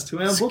 brings us to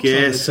our books on the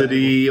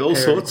scarcity, all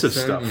sorts of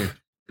Erickson,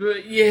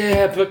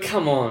 stuff. but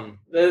come on,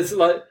 there's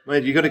like.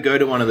 Mate, you got to go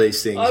to one of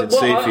these things and see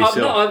it for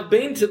yourself. I've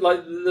been to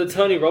like the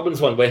Tony Robbins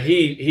one where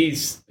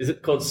he's is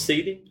it called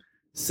seeding?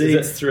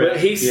 Seeds throughout. Where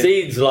he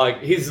seeds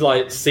like he's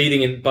like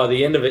seeding, and by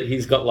the end of it,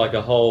 he's got like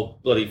a whole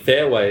bloody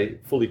fairway,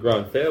 fully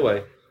grown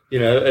fairway.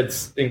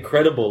 It's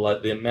incredible,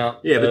 like the amount.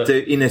 Yeah, but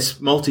in a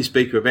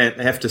multi-speaker event,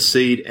 they have to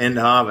seed and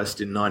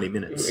harvest in 90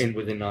 minutes.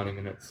 Within 90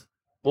 minutes.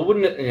 Well,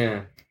 wouldn't it?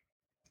 Yeah.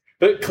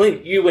 But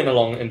Clint, you went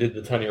along and did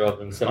the Tony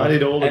Robbins. I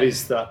did all of his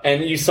stuff.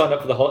 And you signed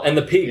up for the whole... And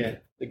the pig,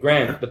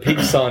 the pig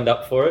signed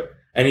up for it.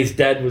 And his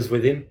dad was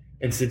with him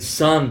and said,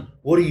 "Son,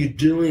 what are you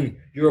doing?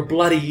 You're a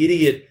bloody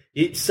idiot.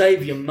 You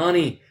save your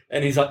money."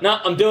 And he's like, "No,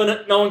 I'm doing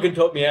it. No one can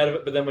talk me out of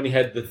it." But then when he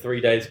had the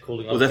 3 days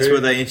cooling off Well, that's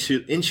period, where they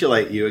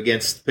insulate you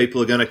against people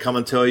who are going to come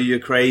and tell you you're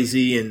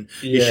crazy and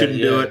you shouldn't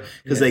do it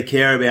because they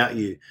care about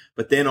you.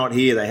 But they're not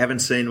here. They haven't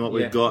seen what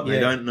we've got. And they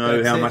don't know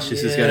That's how it. much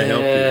this is going to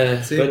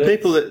help you. But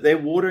people, they're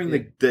watering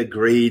the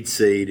greed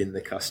seed in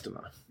the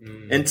customer.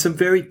 And some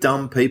very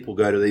dumb people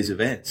go to these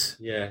events.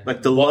 Yeah.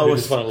 Like the Who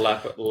lowest... just want to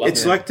lap it.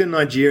 It's like the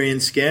Nigerian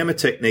scammer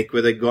technique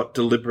where they got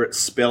deliberate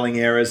spelling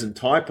errors and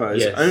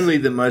typos. Yes.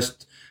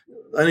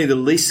 Only the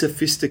least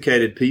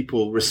sophisticated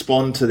people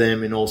respond to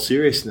them in all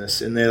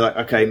seriousness. And they're like,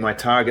 okay, my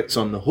target's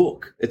on the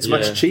hook. It's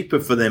much cheaper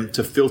for them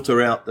to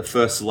filter out the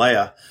first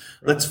layer.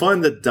 Let's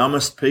find the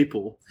dumbest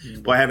people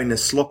by having the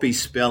sloppy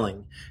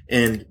spelling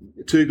and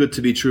too good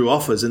to be true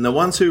offers. And the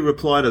ones who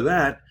reply to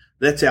that,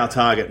 that's our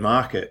target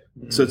market.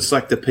 So it's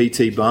like the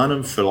P.T.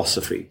 Barnum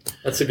philosophy.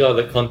 That's the guy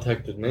that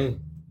contacted me.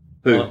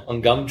 Who?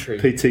 On Gumtree.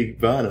 P.T.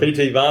 Barnum.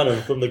 P.T.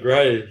 Barnum from the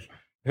grave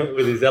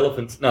with his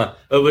elephants. No,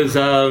 it was,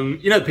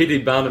 P.T.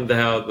 Barnum,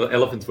 how the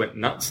elephants went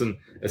nuts and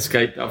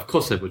escaped. Of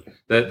course they would.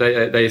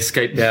 They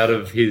escaped out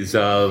of his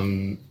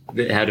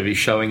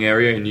showing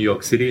area in New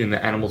York City, and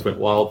the animals went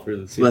wild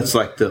through the city. Well, that's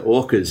like the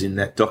orcas in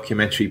that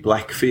documentary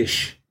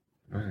Blackfish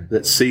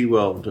that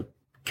SeaWorld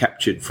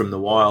captured from the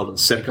wild and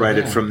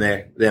separated from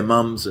their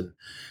mums. And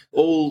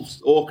all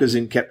orcas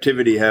in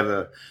captivity have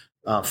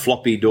a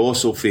floppy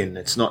dorsal fin.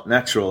 It's not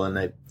natural, and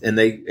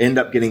they end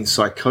up getting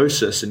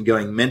psychosis and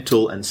going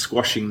mental and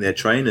squashing their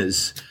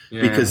trainers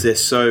because they're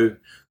so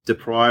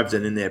deprived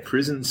and in their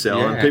prison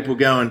cell. And people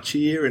go and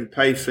cheer and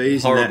pay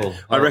fees. Horrible.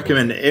 I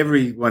recommend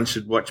everyone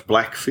should watch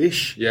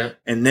Blackfish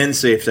and then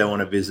see if they want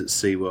to visit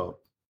SeaWorld.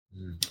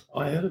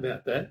 I heard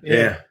about that.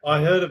 Yeah.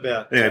 I heard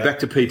about Anyway, back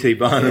to P.T.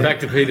 Barnum. Back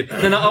to Peter.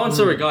 No, I once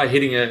saw a guy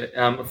hitting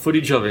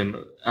footage of him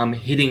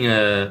hitting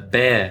a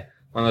bear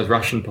one of those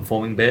Russian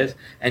performing bears,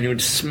 and he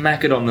would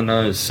smack it on the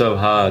nose so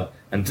hard,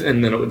 and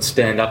then it would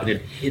stand up and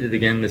he'd hit it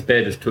again. This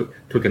bear just took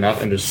it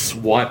up and just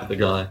swiped the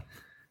guy.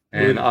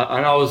 And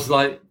I was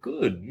like,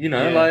 good,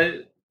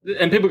 like,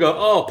 and people go,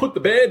 oh, put the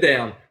bear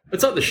down.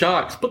 It's like the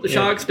sharks. Put the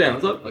sharks down.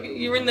 It's like,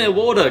 you're in their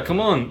water. Come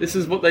on. This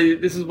is what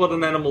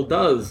an animal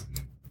does.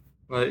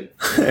 Like,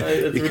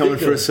 you're coming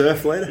for a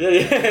surf later?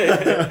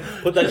 Yeah.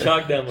 Put that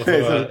shark down before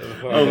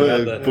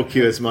I book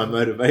you as my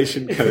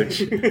motivation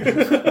coach.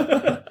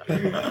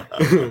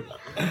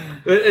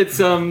 It's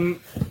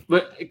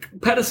but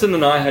Patterson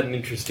and I had an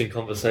interesting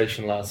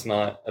conversation last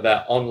night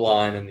about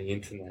online and the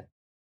internet.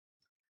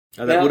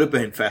 Oh, that would have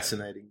been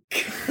fascinating.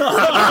 I've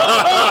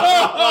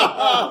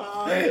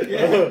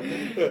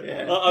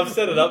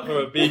set it up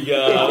for a big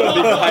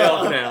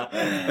payoff now.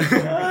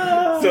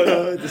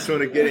 So I just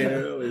want to get in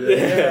early.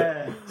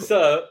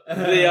 So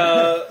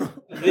the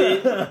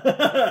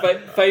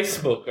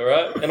Facebook, all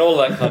right, and all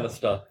that kind of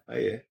stuff. Oh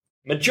yeah.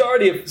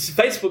 Majority of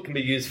Facebook can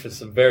be used for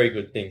some very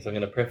good things. I'm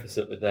going to preface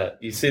it with that.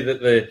 You see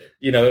that the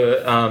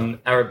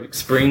Arabic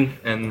Spring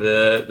and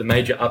the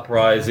major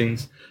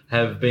uprisings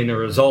have been a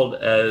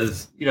result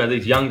as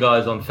these young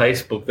guys on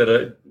Facebook that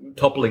are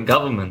toppling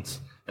governments,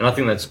 and I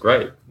think that's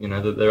great.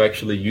 That they're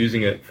actually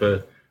using it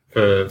for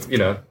a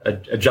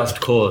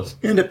just cause.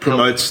 And it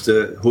promotes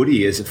the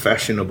hoodie as a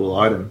fashionable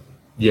item.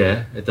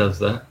 Yeah, it does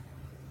that.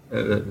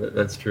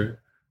 That's true.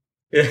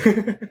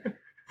 Yeah.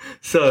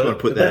 So just want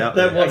to put that out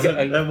there.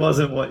 That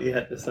wasn't what you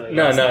had to say.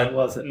 No,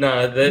 was it?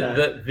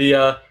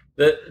 No,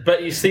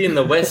 but you see in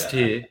the West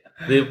here,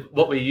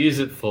 what we use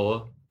it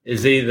for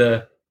is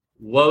either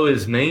woe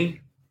is me,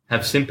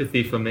 have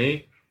sympathy for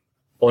me,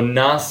 or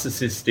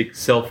narcissistic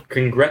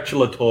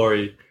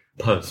self-congratulatory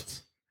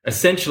posts.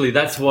 Essentially,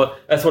 that's what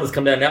it's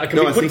come down now. I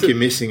think you're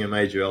missing a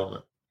major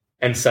element.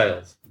 And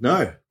sales.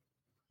 No.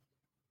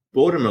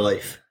 Boredom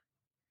relief.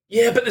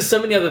 Yeah, but there's so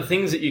many other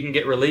things that you can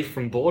get relief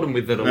from boredom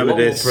with that are a lot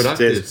more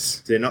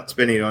productive. They're not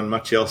spending it on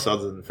much else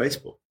other than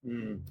Facebook.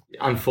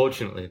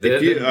 Unfortunately.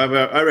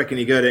 I reckon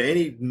you go to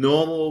any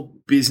normal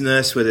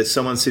business where there's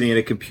someone sitting at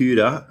a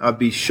computer, I'd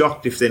be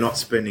shocked if they're not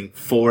spending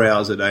 4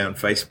 hours a day on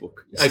Facebook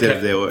instead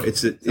of their work.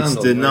 It's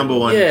the number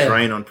one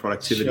drain on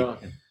productivity.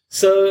 Shocking.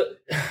 So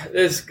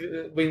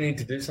we need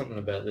to do something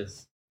about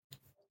this.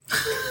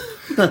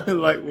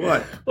 Like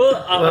what? Well,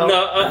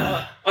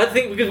 I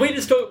think because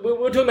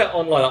we're talking about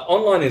online.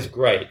 Online is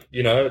great.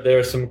 There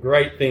are some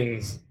great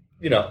things,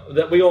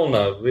 that we all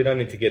know. We don't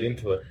need to get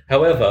into it.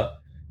 However,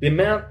 the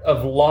amount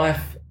of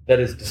life that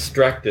is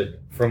distracted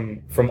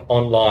from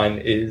online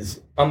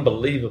is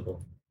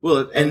unbelievable.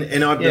 Well,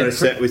 and I've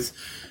noticed that there's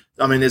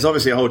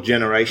obviously a whole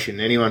generation.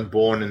 Anyone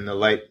born in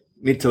the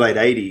mid to late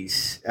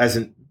 80s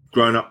hasn't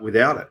grown up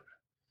without it.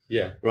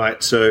 Yeah.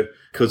 Right. So,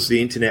 because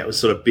the internet was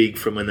sort of big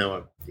from when they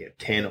were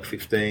 10 or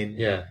 15.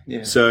 Yeah.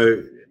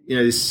 So,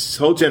 this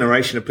whole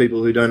generation of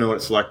people who don't know what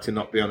it's like to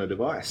not be on a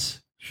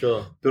device.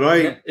 Sure.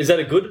 But is that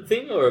a good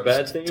thing or a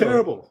bad thing?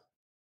 Terrible.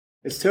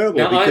 It's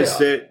terrible because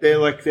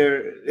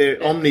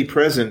they're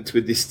omnipresent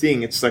with this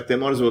thing. It's like they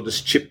might as well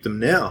just chip them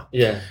now.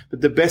 Yeah. But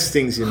the best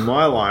things in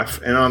my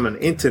life, and I'm an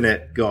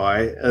internet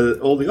guy, are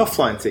all the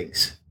offline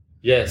things.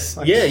 Yes.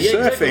 Like surfing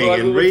exactly. Like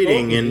and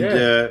reading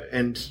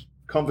and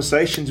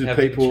conversations with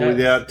having people chats.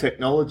 without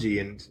technology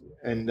and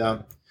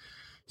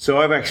so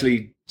I've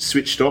actually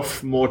switched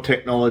off more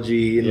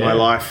technology in my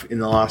life in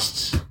the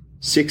last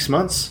 6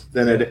 months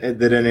than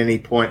at any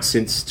point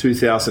since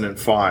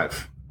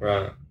 2005.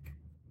 Right.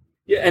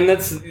 Yeah, and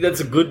that's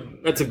a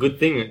good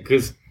thing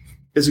because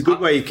there's a good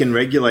way you can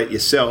regulate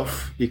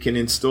yourself. You can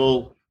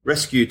install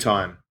Rescue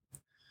Time,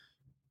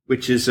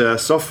 which is a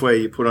software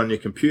you put on your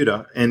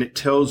computer, and it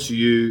tells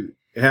you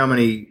how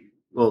many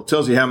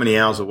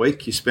hours a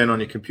week you spend on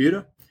your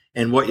computer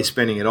and what you're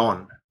spending it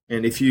on.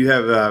 And if you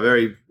have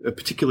a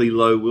particularly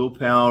low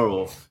willpower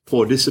or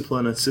poor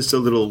discipline, it's just a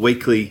little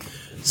weekly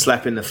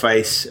slap in the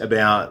face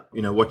about,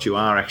 what you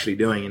are actually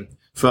doing. And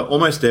for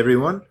almost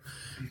everyone,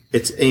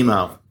 it's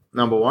email,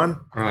 number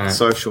one, right.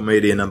 Social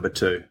media, number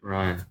two.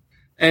 Right.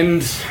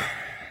 And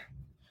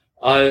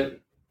I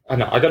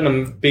got in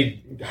a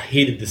big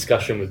heated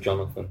discussion with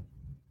Jonathan.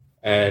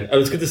 And it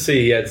was good to see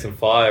he had some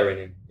fire in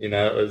him.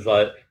 It was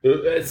like,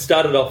 it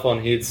started off on,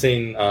 he had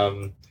seen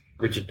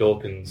Richard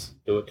Dawkins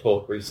do a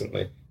talk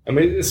recently. I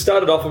mean, it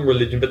started off on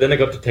religion, but then it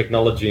got to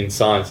technology and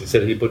science. He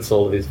said he puts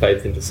all of his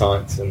faith into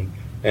science and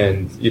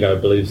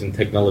believes in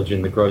technology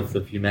and the growth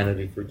of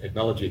humanity through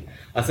technology.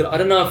 I said, I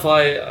don't know if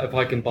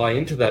I can buy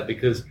into that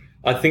because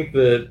I think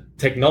the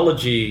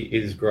technology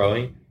is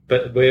growing,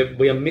 but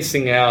we are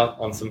missing out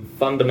on some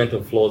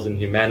fundamental flaws in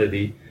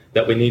humanity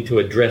that we need to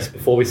address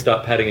before we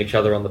start patting each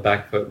other on the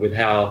back with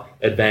how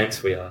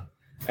advanced we are.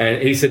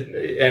 And he said,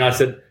 and I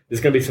said, there's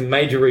going to be some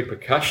major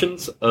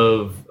repercussions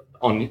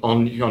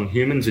on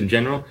humans in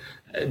general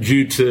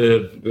due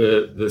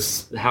to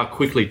how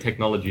quickly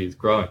technology is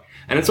growing.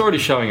 And it's already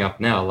showing up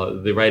now.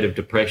 Like the rate of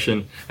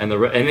depression and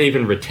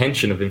even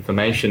retention of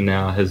information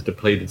now has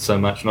depleted so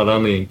much, not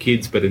only in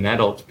kids but in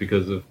adults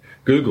because of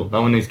Google.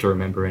 No one needs to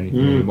remember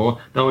anything anymore.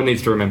 No one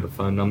needs to remember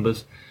phone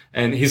numbers.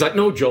 And he's like,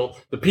 no, Joel,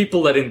 the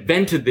people that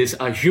invented this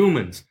are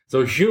humans.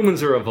 So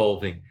humans are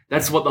evolving.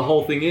 That's what the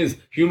whole thing is.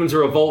 Humans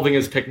are evolving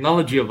as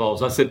technology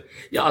evolves. I said,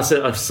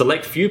 a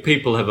select few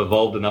people have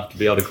evolved enough to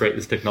be able to create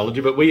this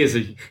technology, but we as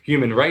a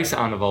human race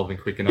aren't evolving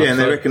quick enough. Yeah, and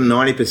they reckon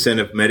 90%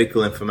 of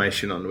medical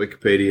information on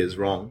Wikipedia is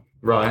wrong.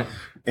 Right.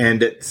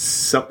 And it's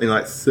something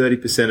like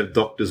 30% of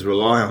doctors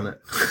rely on it.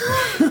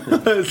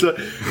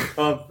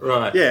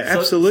 Right. Yeah,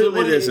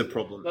 absolutely there's a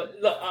problem.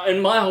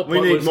 And my whole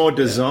point we need was, more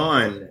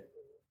design.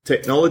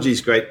 Technology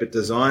is great, but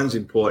design's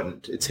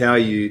important. It's how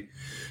you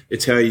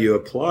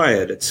apply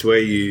it. It's where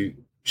you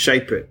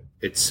shape it.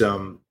 It's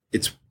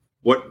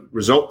what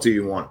result do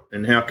you want,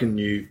 and how can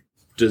you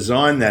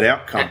design that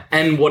outcome?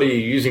 And what are you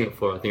using it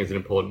for? I think is an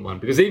important one,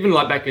 because even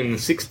like back in the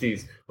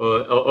 60s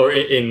or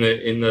in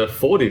the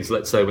 40s,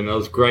 let's say, when there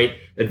was great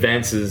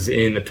advances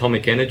in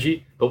atomic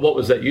energy, but what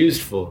was that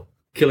used for?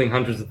 Killing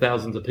hundreds of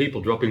thousands of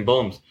people, dropping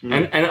bombs.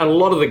 And a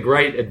lot of the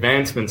great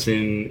advancements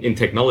in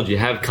technology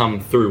have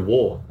come through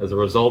war as a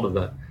result of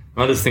that.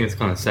 I just think it's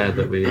kind of sad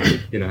that we,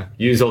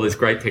 use all this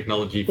great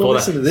technology for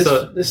listen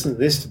that. Listen to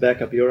this to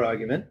back up your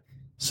argument.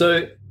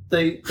 So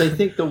they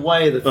think the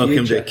way of the future...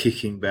 Welcome to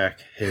Kicking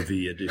Back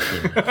Heavy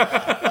Edition.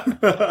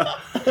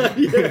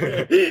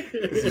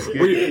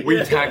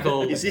 we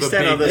tackle... Is this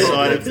that other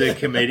side of the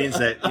comedians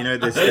that,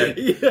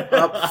 there's that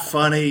up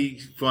funny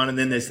one, and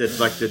then there's that,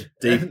 like, the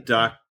deep,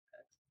 dark...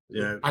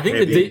 I think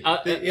the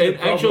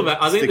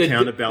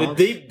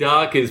deep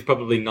dark is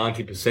probably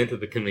 90%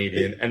 of the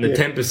comedian, and the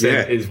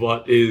 10% is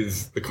what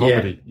is the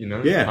comedy.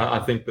 I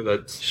think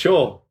that's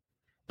sure.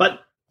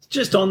 But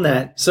just on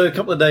that, so a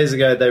couple of days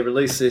ago they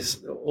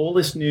released all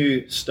this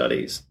new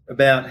studies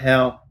about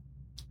how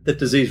the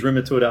disease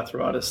rheumatoid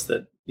arthritis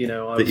that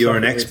that you're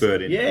an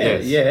expert in.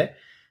 Yeah.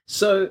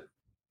 So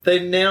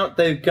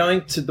they're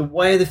going to, the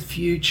way of the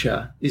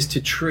future is to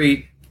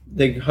treat.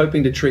 They're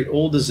hoping to treat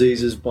all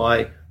diseases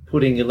by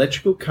putting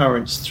electrical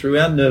currents through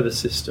our nervous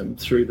system,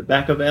 through the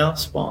back of our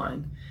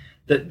spine,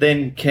 that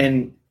then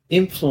can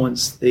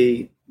influence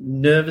the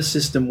nervous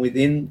system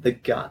within the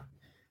gut,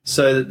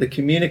 so that the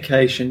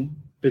communication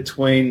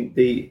between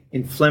the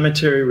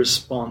inflammatory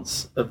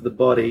response of the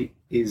body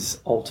is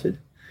altered.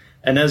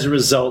 And as a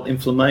result,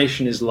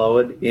 inflammation is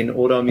lowered in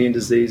autoimmune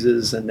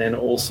diseases and then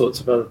all sorts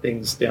of other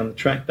things down the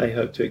track they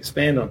hope to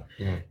expand on.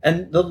 Yeah.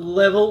 And the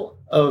level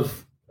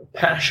of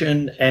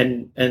passion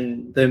and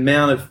the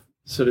amount of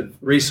sort of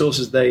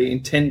resources they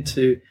intend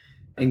to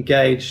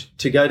engage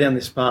to go down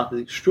this path is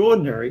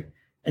extraordinary,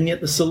 and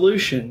yet the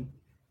solution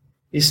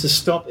is to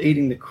stop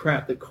eating the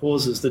crap that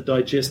causes the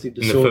digestive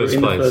disorder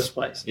in the first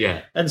place.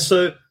 Yeah. And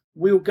so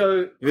we'll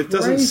go It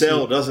doesn't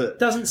sell, does it?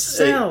 Doesn't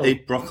sell.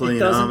 Eat broccoli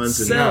and almonds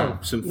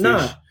and some fish.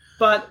 No.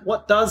 But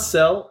what does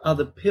sell are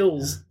the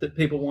pills that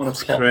people want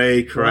to pop.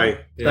 Cray.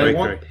 They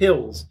want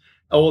pills.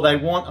 Or they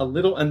want a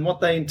little, and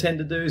what they intend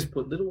to do is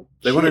put little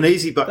They want an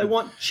easy button. They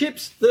want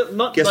chips, that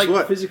not Guess like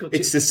what? physical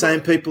chips. It's the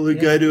same people who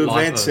go to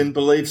events and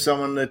believe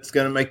someone that's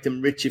going to make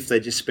them rich if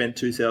they just spend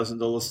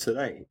 $2,000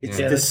 today. It's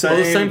the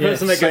same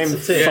person that gets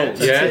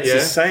fault. It's the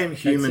same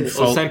human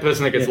fault. Or the same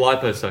person that gets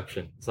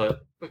liposuction. So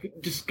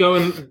just go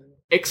and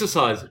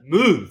exercise,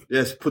 move.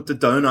 Yes, put the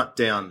donut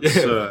down,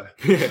 sir.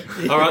 Yeah.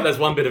 All right, that's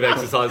one bit of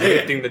exercise,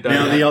 lifting the donut.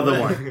 Now the other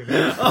one.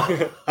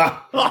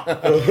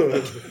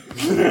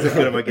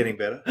 Am I getting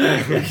better?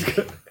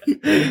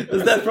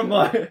 Is that from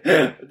my...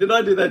 Did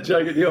I do that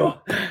joke at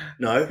your...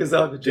 No.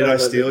 Did I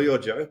steal your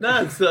joke?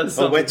 No, it's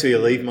I'll wait till you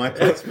leave my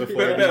place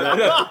before I do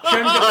that.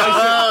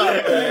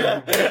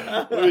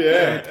 Oh,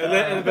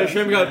 yeah. But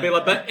Shem would be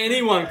like, but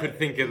anyone could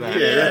think of that.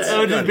 Yeah, that's... I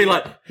would just be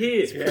like,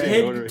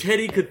 here,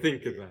 Teddy could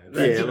think of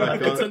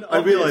that. I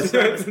realised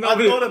that. I've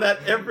thought of that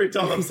every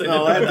time I've seen it.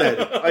 I had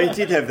that. I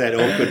did have that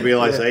awkward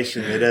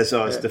realisation that as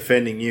I was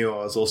defending you,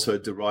 I was also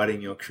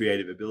deriding your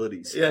creative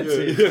abilities. Yeah. So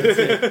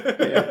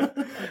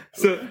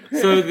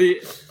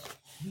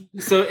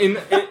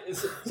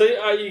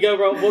you go,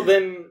 well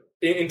then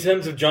in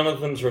terms of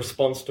Jonathan's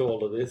response to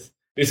all of this,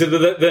 you said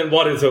then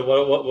what is it?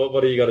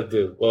 What do you got to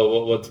do?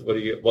 Well, what's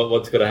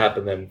got to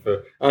happen then?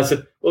 I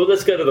said, well,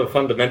 let's go to the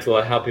fundamental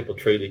of how people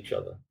treat each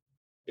other.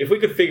 If we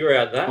could figure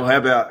out that.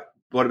 Well,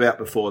 what about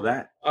before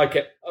that?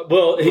 Okay.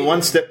 Well,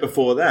 one step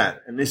before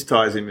that, and this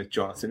ties in with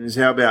Jonathan, is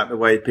how about the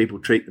way people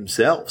treat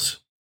themselves?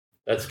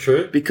 That's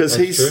true. Because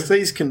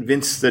he's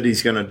convinced that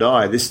he's going to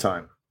die this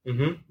time.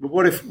 Mm-hmm. But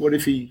what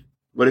if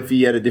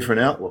he had a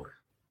different outlook?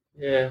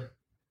 Yeah,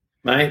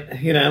 mate.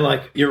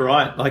 Like you're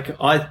right. Like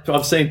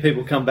I've seen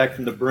people come back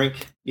from the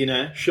brink.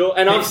 Sure.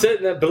 And I've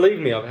said that. Believe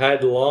me, when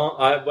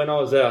I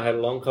was there, I had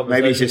a long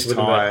conversation. Maybe he's just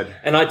tired.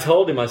 And I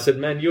told him, I said,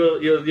 man, you're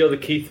the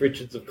Keith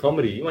Richards of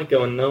comedy. You ain't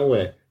going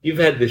nowhere. You've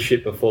had this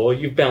shit before.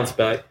 You've bounced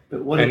back.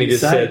 But what did he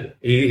just say? Said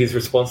his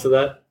response to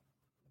that.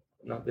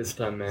 Not this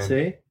time, man.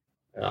 See.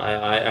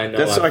 I know.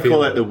 That's I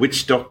call that the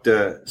witch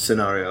doctor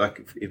scenario.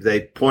 Like if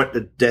they point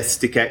the death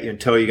stick at you and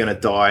tell you you're going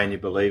to die and you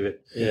believe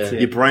it,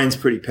 your brain's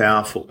pretty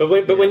powerful. But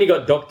when you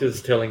got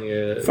doctors telling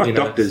you,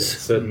 doctors,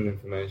 certain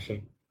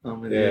information.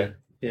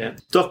 Yeah.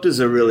 Doctors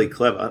are really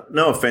clever.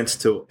 No offense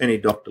to any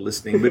doctor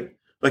listening, but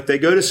like they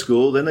go to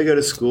school,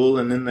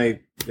 and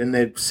then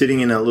they're sitting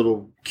in a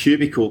little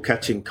cubicle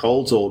catching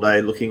colds all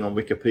day, looking on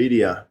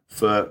Wikipedia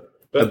for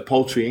a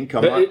paltry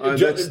income.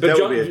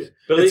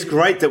 It's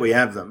great that we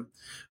have them,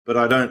 but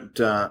I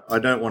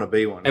don't want to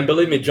be one. And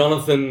believe me,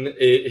 Jonathan,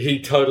 he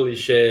totally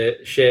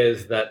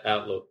shares that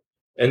outlook,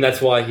 and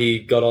that's why he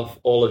got off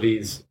all of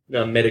his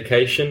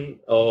medication,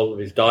 all of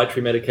his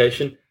dietary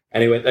medication,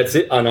 and he went, "That's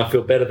it," and I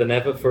feel better than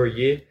ever for a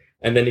year.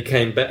 And then he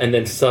came back, and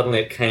then suddenly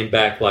it came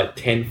back like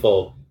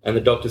tenfold. And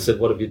the doctor said,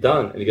 "What have you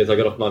done?" And he goes, "I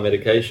got off my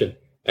medication."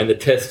 And the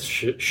tests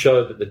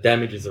show that the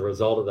damage as a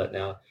result of that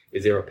now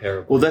is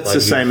irreparable. Well, that's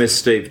the same as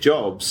Steve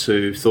Jobs,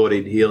 who thought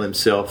he'd heal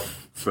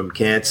himself from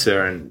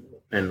cancer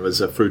and was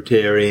a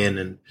fruitarian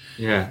and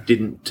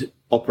didn't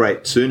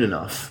operate soon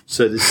enough.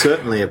 So there's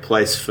certainly a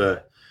place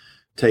for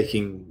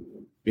taking,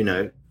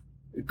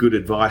 good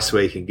advice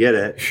where you can get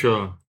it.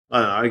 Sure. I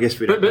don't know. I guess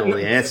we don't know all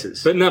the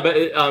answers.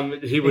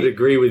 But he would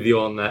agree with you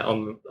on that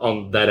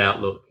on that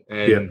outlook.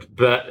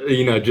 But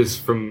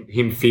just from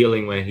him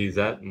feeling where he's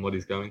at and what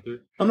he's going through.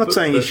 I'm not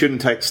saying he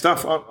shouldn't take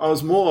stuff. I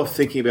was more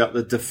thinking about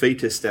the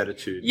defeatist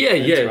attitude.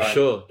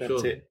 Sure.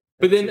 That's it.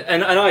 But then,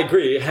 and I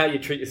agree how you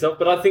treat yourself,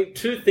 but I think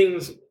two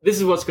things, this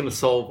is what's going to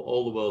solve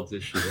all the world's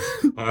issues.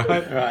 All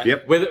right?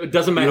 Yep. Whether it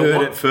doesn't matter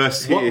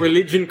what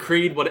religion,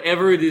 creed,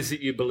 whatever it is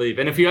that you believe.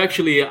 And if you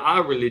actually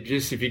are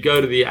religious, if you go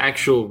to the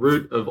actual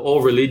root of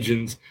all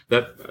religions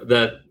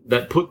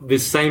that put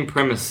this same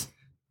premise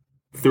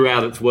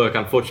throughout its work,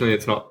 unfortunately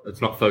it's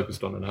not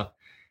focused on enough,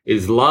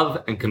 is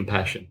love and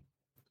compassion.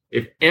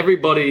 If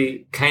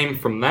everybody came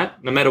from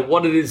that, no matter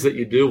what it is that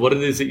you do, what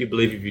it is that you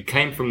believe, if you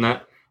came from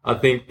that, I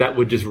think that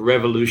would just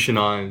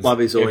revolutionize.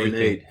 Love is all everything. you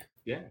need.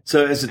 Yeah.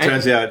 So as it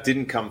turns out, it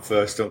didn't come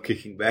first on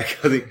Kicking Back.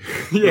 I think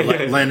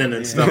Lennon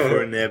and stuff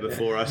were in there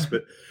before us.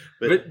 But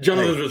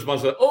Jonathan's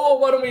response was,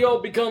 why don't we all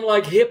become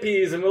like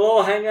hippies and we'll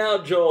all hang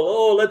out, Joel?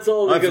 Oh, let's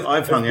all.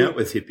 I've hung out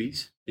with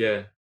hippies.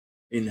 Yeah.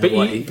 In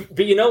Hawaii.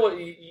 But you know what?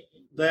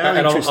 They are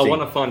interesting. I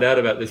want to find out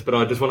about this, but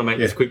I just want to make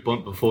this quick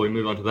point before we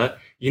move on to that.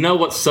 You know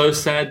what's so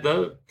sad,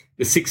 though?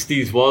 The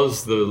 60s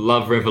was the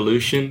love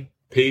revolution,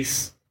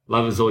 peace,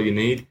 love is all you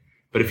need.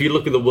 But if you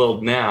look at the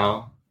world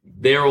now,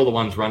 they're all the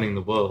ones running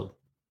the world.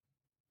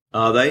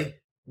 Are they?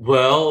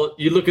 Well,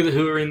 you look at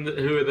who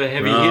are the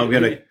heavy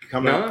hitters.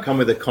 I'm going to come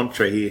with a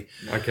contra here.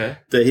 Okay.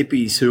 The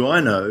hippies who I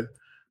know,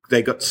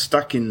 they got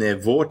stuck in their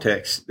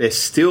vortex. They're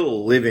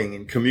still living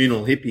in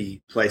communal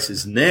hippie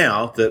places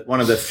now. That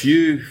one of the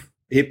few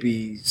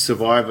hippie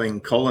surviving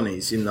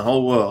colonies in the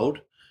whole world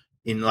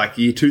in like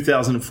year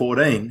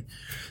 2014,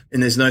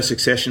 and there's no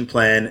succession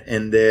plan,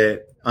 and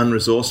they're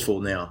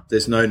unresourceful now.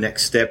 There's no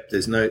next step.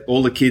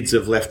 All the kids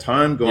have left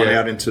home, gone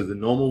out into the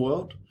normal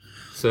world.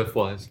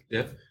 Surfwise,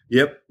 yeah.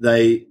 Yep,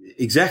 they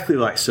exactly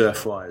like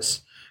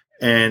Surfwise.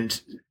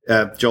 And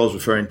Joel's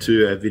referring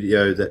to a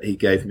video that he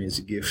gave me as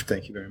a gift.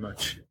 Thank you very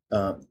much.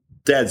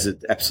 Dad's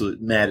an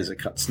absolute mad as a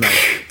cut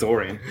snake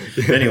Dorian.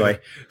 Anyway,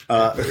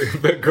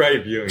 but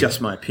great viewing. Just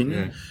my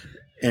opinion,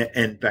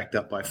 and backed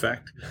up by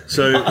fact.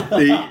 So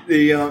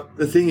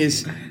the thing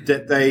is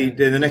that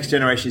the next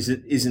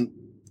generation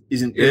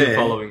isn't there,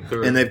 following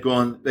through, and they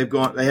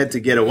had to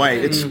get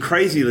away. It's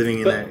crazy living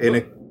in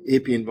a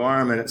hippie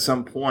environment. At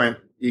some point,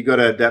 you got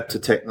to adapt to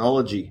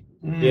technology.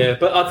 Yeah,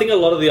 but I think a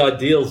lot of the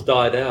ideals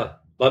died out.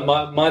 Like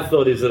my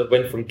thought is that it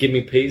went from give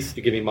me peace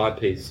to give me my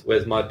peace.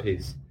 Where's my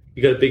peace?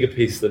 You got a bigger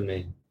peace than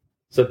me.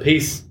 So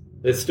peace,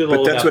 there's still.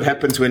 But that's what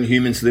happens when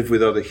humans live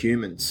with other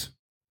humans.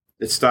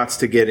 It starts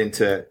to get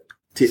into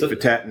tit for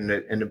tat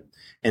and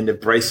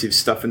abrasive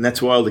stuff, and that's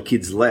why all the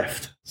kids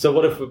left. So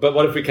what if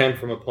we came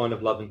from a point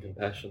of love and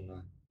compassion,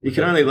 though? You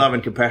can only love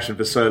and compassion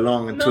for so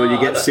long until you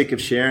get sick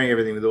of sharing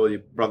everything with all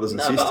your brothers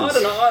and sisters. But I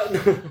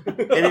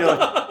don't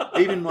know.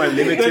 Even my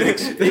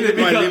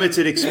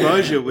limited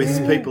exposure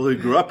with people who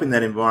grew up in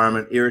that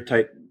environment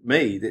irritate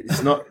me.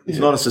 It's not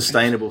a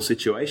sustainable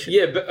situation.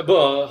 Yeah, but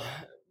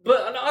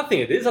I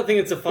think it is. I think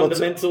it's a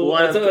fundamental.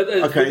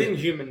 It's within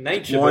human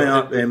nature. Why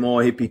aren't there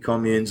more hippie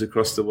communes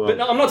across the world? But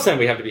no, I'm not saying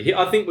we have to be here.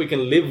 I think we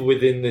can live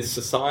within this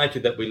society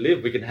that we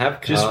live. We can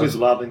have cars, just with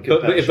love and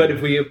compassion. But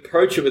if we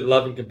approach it with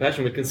love and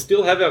compassion, we can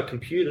still have our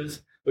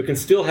computers. We can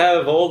still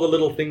have all the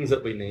little things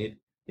that we need.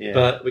 Yeah.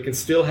 But we can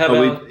still have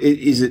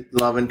Is it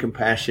love and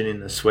compassion in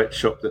the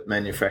sweatshop that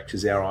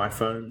manufactures our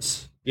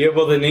iPhones? Yeah,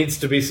 well, there needs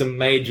to be some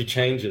major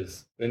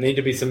changes. There need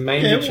to be some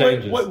major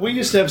changes. We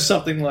used to have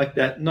something like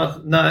that.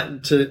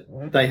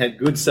 They had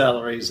good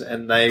salaries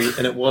and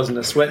it wasn't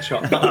a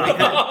sweatshop.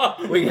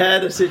 We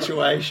had a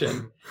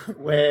situation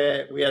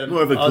where we had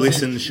more of a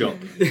glisten shop.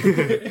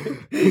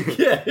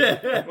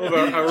 Yeah. More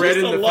of a red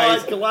in the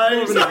face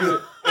glaze.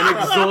 An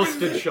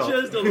exhausted shop.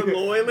 Just a little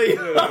oily.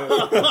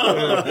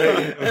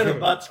 And a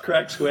butt's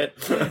crack sweat.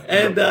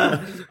 And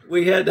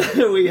we had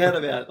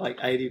about like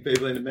 80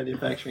 people in the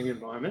manufacturing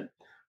environment.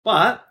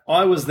 But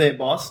I was their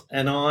boss,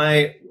 and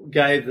I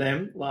gave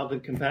them love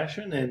and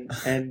compassion, and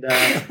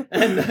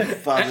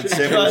fathered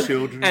several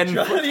children, and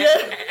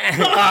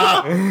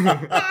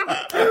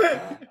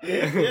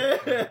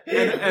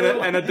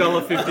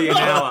 $1.50 an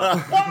hour.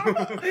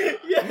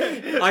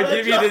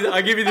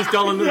 I give you this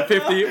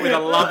 $1.50 with a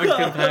love and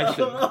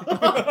compassion.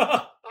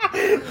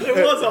 It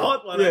was a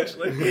hot one,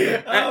 actually.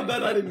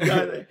 But I didn't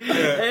go there.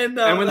 And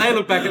when they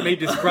look back at me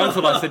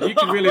disgruntled, I said, you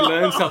can really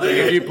learn something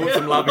if you put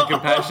some love and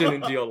compassion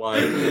into your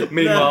life.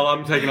 Meanwhile,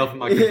 I'm taking off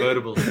my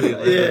convertible.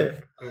 Yeah,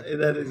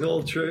 that is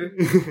all true.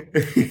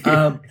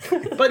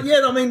 But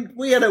yeah, I mean,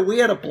 we had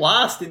a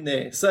blast in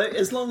there. So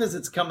as long as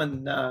it's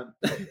coming...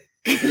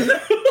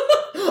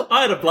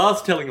 I had a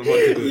blast telling them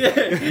what to do. Yeah,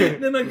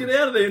 then I get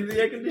out of there into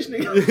the air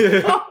conditioning.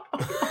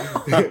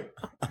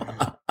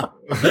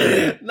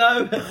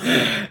 No,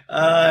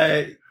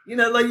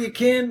 like you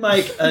can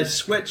make a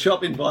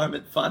sweatshop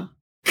environment fun.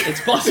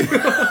 It's possible.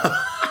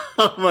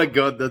 Oh my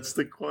God, that's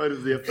the quote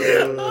of the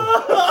episode.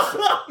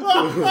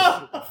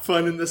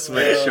 Fun in the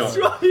sweatshop. That's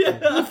right. Yeah.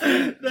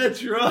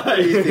 That's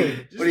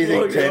right. What do you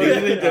think,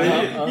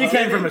 Teddy? You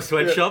came from a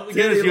sweatshop.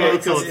 Give us your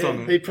thoughts on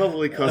it. He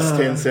probably cost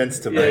 10 cents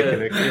to make,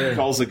 and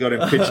Coles have got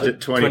him pitched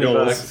at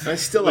 $20.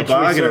 That's still a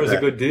bargain. Which was a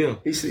good deal.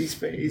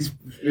 He's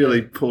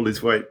really pulled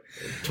his weight.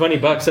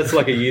 $20, that's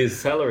like a year's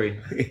salary.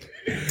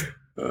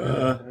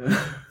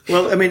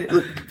 Well, I mean,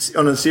 look,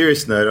 on a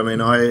serious note, I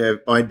mean,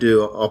 I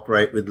do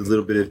operate with a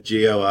little bit of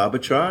geo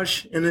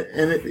arbitrage, and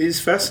it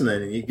is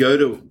fascinating. I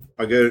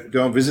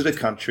go and visit a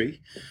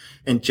country,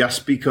 and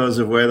just because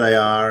of where they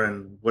are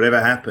and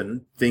whatever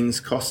happened, things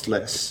cost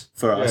less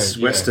for us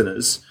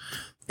Westerners,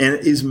 and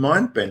it is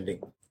mind bending.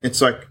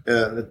 It's like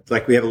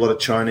we have a lot of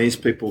Chinese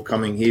people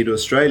coming here to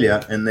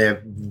Australia, and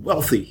they're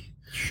wealthy.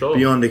 Sure.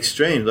 Beyond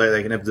extreme.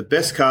 They can have the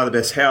best car, the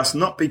best house,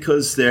 not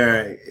because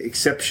they're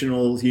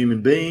exceptional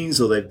human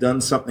beings or they've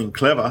done something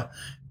clever,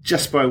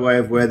 just by way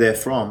of where they're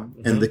from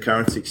and the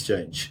currency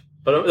exchange.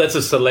 But that's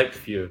a select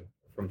few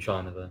from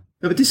China, though.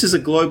 No, but this is a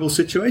global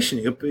situation.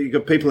 You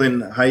got people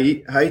in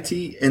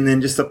Haiti, and then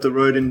just up the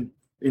road in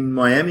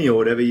Miami or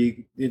whatever,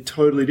 you're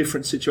totally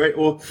different situation.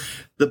 Or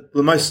the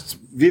most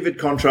vivid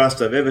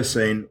contrast I've ever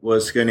seen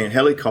was getting a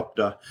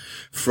helicopter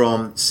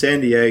from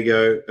San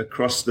Diego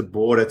across the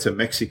border to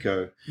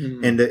Mexico.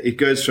 And it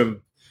goes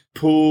from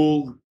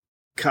pool,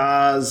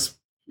 cars,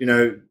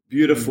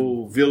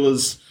 beautiful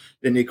villas.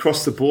 Then you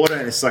cross the border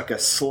and it's like a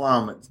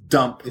slum, it's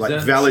dump,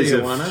 like valleys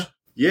Tijuana? of...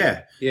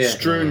 Yeah,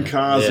 strewn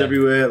cars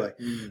everywhere.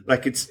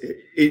 Like and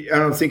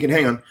I'm thinking,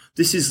 hang on,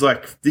 this is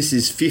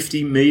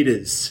 50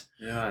 meters.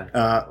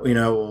 Yeah.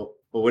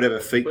 Or whatever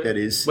feet that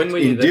is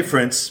in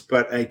difference,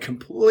 but a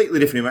completely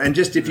different. And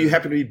just if you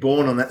happen to be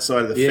born on that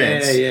side of the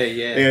fence,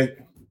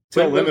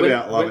 tell them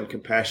about love and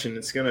compassion.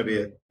 It's going to be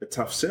a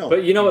tough sell.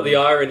 But you know what the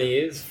irony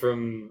is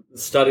from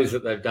studies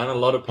that they've done? A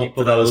lot of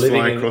people that are living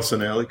flying across an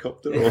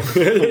helicopter. Or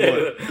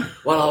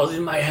Well, I was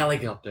in my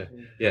helicopter.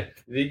 Yeah,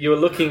 you were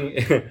looking.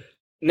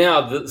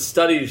 Now the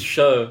studies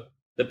show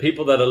that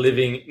people that are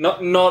living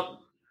not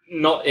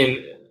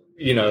in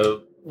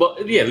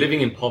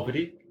living in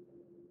poverty.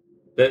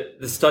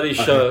 The studies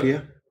show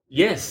happier?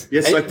 Yes,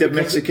 like the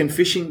Mexican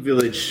fishing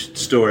village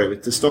story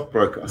with the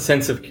stockbroker.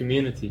 Sense of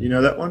community. You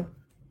know that one?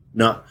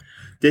 No.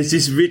 There's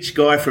this rich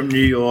guy from New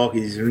York.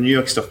 He's in the New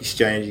York Stock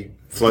Exchange. He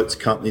floats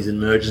companies and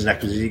mergers and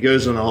acquisitions. He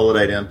goes on a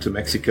holiday down to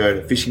Mexico,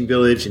 to a fishing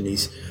village, and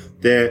he's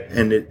there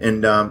and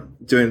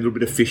doing a little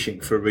bit of fishing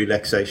for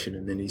relaxation.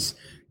 And then he's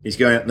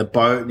going out in the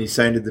boat and he's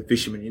saying to the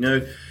fisherman,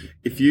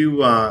 if you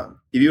were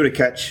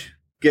to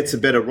get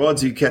some better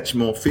rods, you catch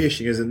more fish.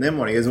 He goes, and then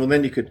what? He goes, well,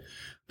 then you could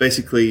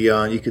basically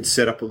you could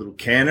set up a little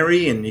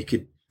cannery and you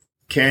could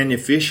can your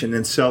fish and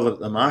then sell it at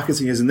the markets.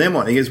 He goes, and then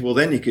what? He goes, well,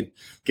 then you could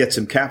get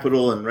some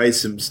capital and raise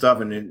some stuff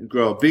and then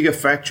grow a bigger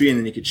factory, and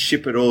then you could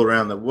ship it all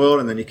around the world,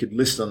 and then you could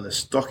list on the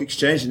stock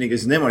exchange. And he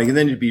goes, and then what? And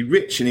then you'd be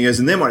rich. And he goes,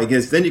 and then what? He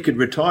goes, then you could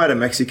retire to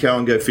Mexico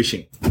and go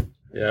fishing.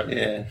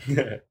 Yeah.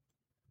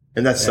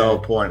 And that's the whole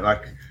point.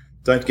 Like,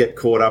 don't get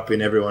caught up in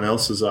everyone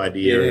else's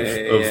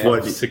idea of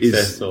what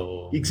success is.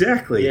 Or...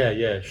 Exactly.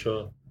 Yeah,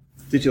 sure.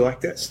 Did you like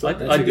that story?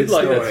 I did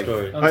like that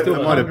story. I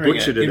might have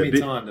butchered it a bit. Give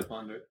me time to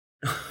ponder it.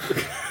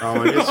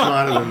 Oh, you're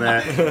smarter than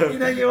that.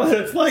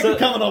 It's like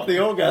coming off the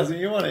orgasm.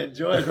 You want to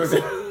enjoy it for a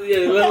bit.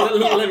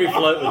 Let me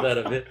float with that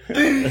a bit.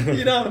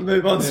 You don't want to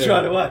move on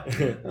straight away.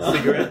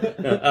 Cigarette.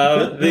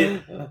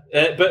 No,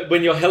 but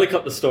when your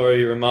helicopter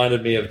story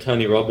reminded me of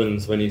Tony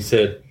Robbins when he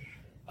said,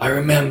 "I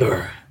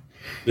remember."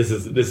 This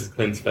is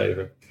Clint's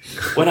favorite.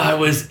 When I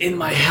was in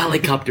my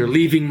helicopter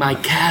leaving my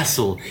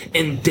castle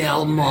in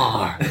Del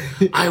Mar,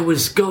 I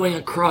was going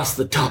across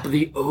the top of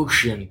the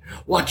ocean,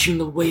 watching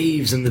the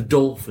waves and the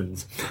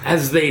dolphins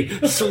as they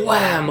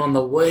swam on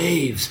the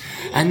waves.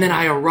 And then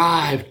I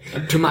arrived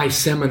to my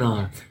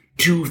seminar.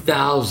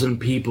 2,000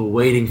 people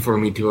waiting for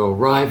me to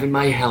arrive in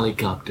my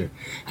helicopter.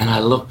 And I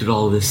looked at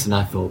all this and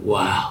I thought,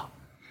 wow.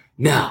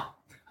 Now,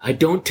 I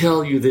don't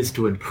tell you this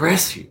to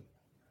impress you.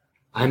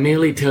 I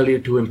merely tell you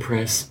to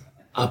impress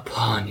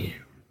upon you.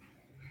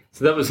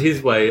 So that was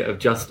his way of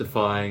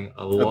justifying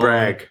a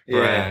brag.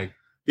 Yeah,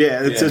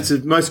 it's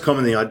the most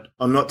common thing.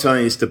 I'm not telling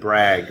you this to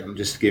brag. I'm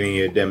just giving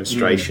you a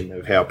demonstration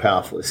of how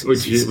powerful this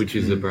is. Which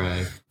is a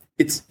brag.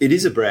 It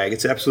is a brag.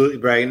 It's absolutely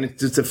brag. And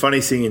it's a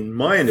funny thing in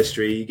my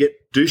industry. You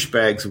get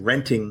douchebags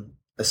renting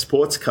a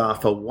sports car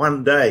for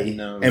one day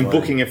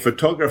booking a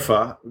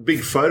photographer,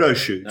 big photo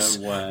shoots.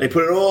 No way. They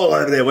put it all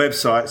over their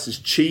websites, this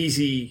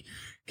cheesy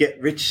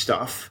get-rich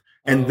stuff.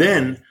 And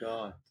then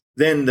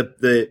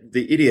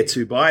the idiots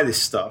who buy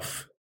this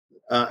stuff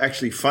are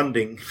actually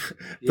funding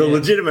the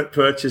legitimate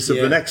purchase of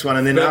the next one.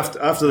 And then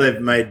after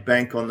they've made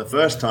bank on the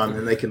first time,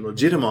 then they can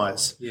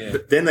legitimize. Yeah.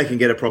 But then they can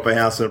get a proper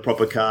house and a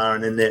proper car,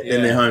 and then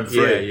they're home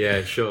free.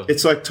 Yeah, sure.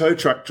 It's like tow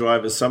truck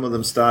drivers. Some of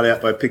them start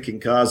out by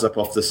picking cars up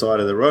off the side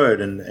of the road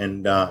and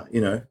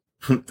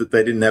that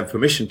they didn't have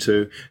permission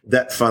to.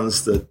 That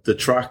funds the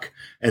truck,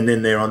 and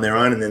then they're on their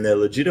own, and then they're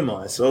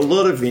legitimized. So a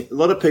lot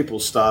of people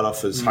start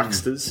off as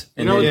hucksters,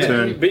 and then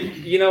turn. But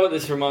you know what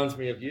this reminds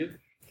me of you?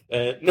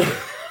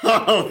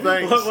 Oh,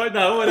 thanks.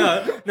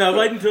 No,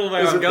 wait until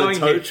where I'm going the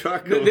tow here.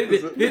 Truck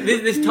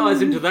This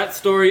ties into that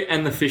story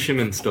and the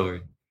fisherman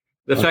story.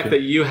 The fact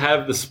that you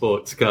have the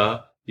sports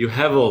car, you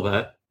have all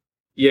that,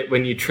 yet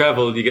when you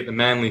travel, you get the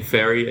Manly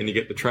ferry and you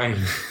get the train.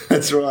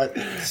 That's right.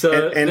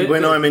 So and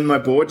when I'm in my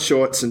board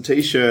shorts and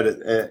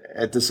T-shirt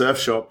at the surf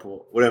shop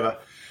or whatever,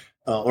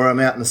 or I'm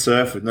out in the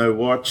surf with no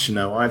watch,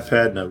 no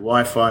iPad, no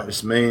Wi-Fi,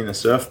 just me and a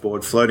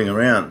surfboard floating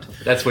around.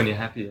 That's when you're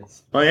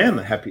happiest. I am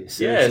the happiest.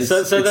 Yeah, it's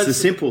that's the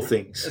simple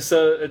things.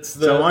 So it's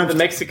the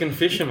Mexican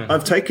fisherman.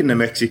 I've taken the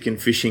Mexican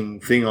fishing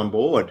thing on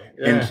board.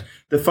 Yeah. And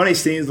the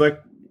funniest thing is, like,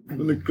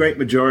 the great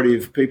majority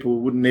of people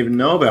wouldn't even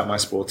know about my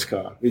sports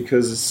car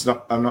because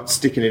I'm not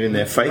sticking it in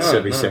their face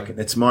every second.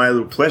 It's my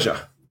little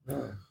pleasure.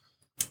 No.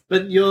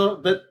 But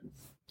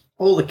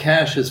all the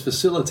cash has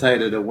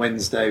facilitated a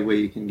Wednesday where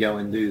you can go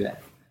and do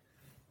that.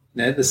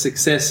 Now, the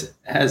success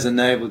has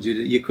enabled you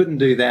to. You couldn't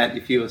do that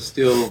if you were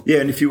still. Yeah,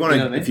 and if you want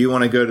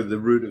to go to the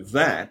root of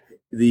that,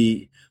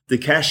 the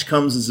cash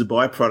comes as a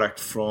byproduct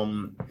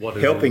from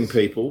helping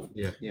people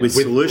with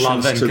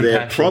solutions to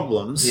their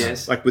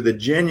problems, like with a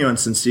genuine,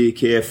 sincere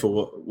care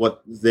for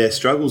what their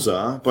struggles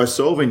are. By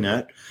solving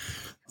that,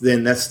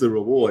 then that's the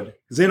reward.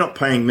 Because they're not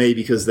paying me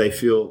because they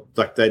feel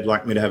like they'd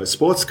like me to have a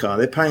sports car.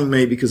 They're paying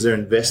me because they're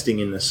investing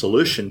in a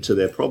solution to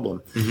their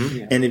problem. Mm-hmm.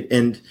 Yeah.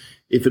 And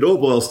if it all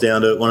boils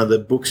down to one of the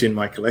books in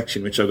my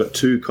collection, which I've got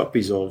 2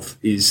 copies of,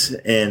 is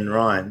Anne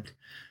Rind,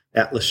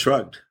 Atlas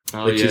Shrugged,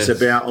 which is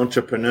about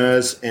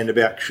entrepreneurs and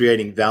about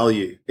creating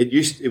value.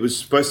 It was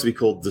supposed to be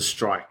called The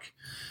Strike,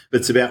 but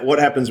it's about what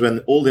happens when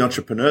all the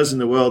entrepreneurs in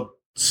the world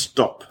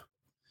stop.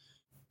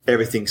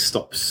 Everything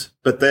stops.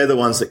 But they're the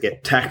ones that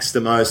get taxed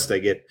the most. They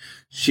get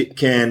shit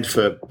canned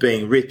for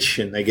being rich,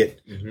 and they get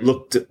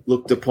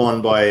looked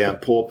upon by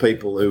poor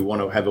people who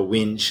want to have a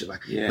whinge.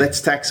 Like,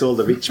 let's tax all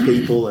the rich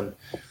people. And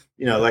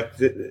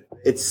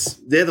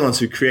they're the ones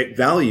who create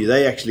value.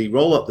 They actually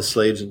roll up the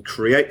sleeves and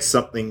create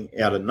something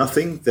out of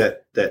nothing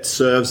that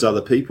serves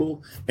other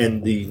people,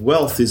 and the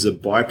wealth is a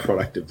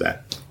byproduct of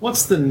that.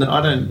 What's I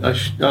don't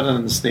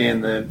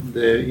understand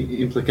the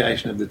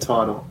implication of the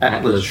title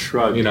Atlas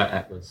Shrugged. You know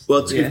Atlas.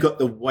 Well, you've got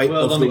the weight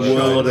of the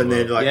world, and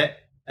then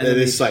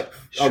it's like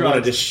I want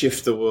to just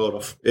shift the world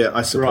off. Yeah,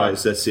 I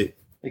suppose that's it.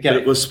 Okay. But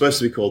it was supposed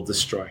to be called The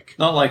Strike.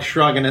 Not like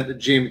shrugging at the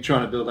gym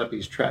trying to build up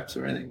his traps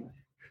or anything.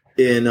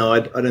 Yeah, no, I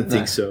don't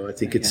think so. I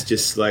think it's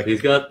just like... He's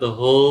got the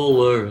whole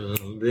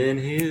world in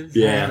his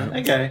hand.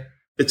 Okay.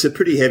 It's a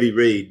pretty heavy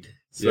read.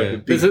 It's like a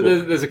big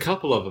book. There's a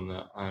couple of them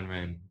that Ayn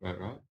Rand wrote,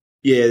 right?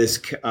 Yeah, there's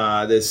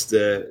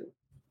the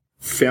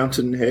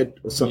Fountainhead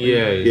or something.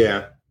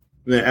 Yeah.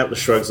 And then Atlas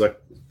Shrugged's like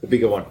the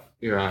bigger one.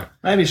 You're right.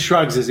 Maybe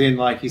shrugs as in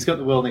like he's got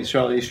the world in his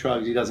shoulder, he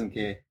shrugs, he doesn't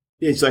care.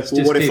 Yeah, it's like,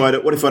 well, what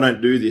if I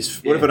don't do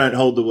this? What if I don't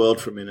hold the world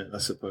for a minute, I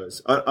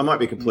suppose? I might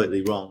be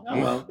completely wrong. Oh,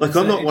 well, like,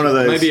 I'm not one of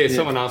those... Maybe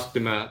someone asked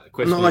him a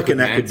question. I'm not like an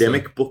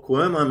academic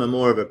bookworm. I'm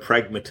more of a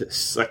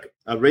pragmatist. Like,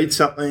 I read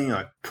something,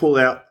 I pull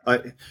out...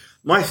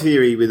 my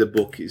theory with a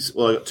book is...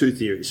 Well, I've got 2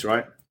 theories,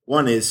 right?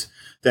 One is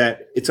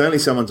that it's only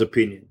someone's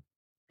opinion.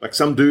 Like,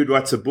 some dude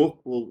writes a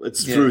book, well,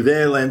 it's through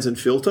their lens and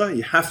filter.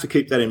 You have to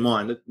keep that in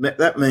mind.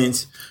 That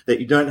means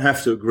that you don't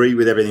have to agree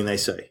with everything they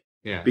say.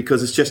 Yeah.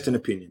 Because it's just an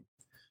opinion.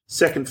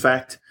 Second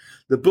fact,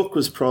 the book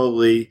was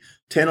probably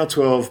 10 or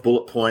 12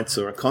 bullet points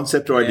or a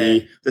concept or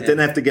idea that then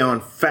have to go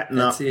and fatten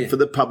up for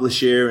the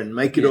publisher and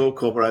make it all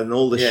corporate and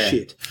all this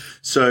shit.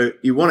 So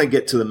you want to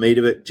get to the meat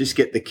of it, just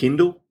get the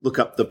Kindle, look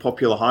up the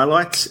popular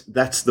highlights.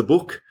 That's the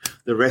book.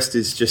 The rest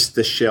is just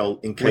the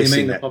shell encasing that. What do you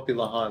mean the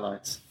popular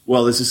highlights?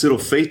 Well, there's this little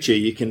feature.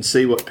 You can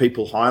see what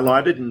people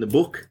highlighted in the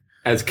book.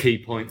 As key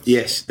points.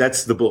 Yes,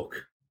 that's the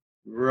book.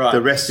 Right.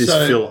 The rest is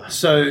filler.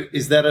 So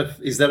is that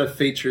a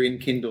feature in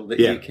Kindle that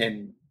you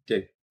can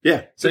do?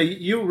 Yeah. So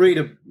you'll read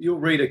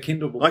a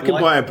Kindle book. I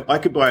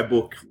could buy a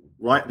book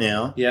right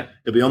now. Yeah.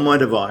 It'll be on my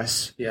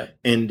device. Yeah.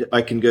 And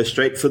I can go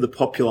straight for the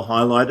popular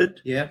highlighted.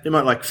 Yeah. There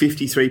might like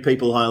 53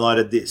 people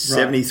highlighted this,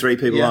 73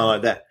 people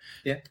highlighted that.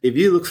 Yeah. If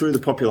you look through the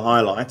popular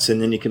highlights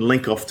and then you can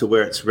link off to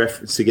where it's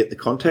referenced to get the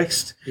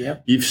context,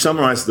 you've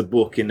summarized the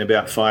book in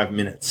about 5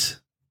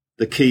 minutes,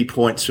 the key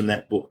points from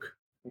that book.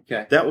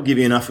 Okay. That will give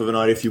you enough of an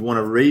idea if you want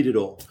to read it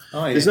all.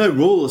 Oh, yeah. There's no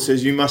rule that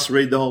says you must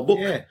read the whole book.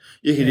 Yeah.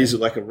 You can use it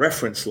like a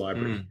reference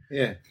library.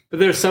 Yeah. But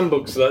there are some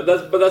books, that's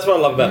what I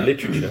love about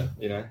literature,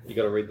 you know. You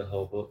got to read the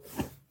whole book.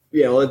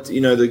 Yeah, well,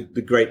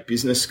 the great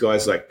business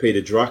guys like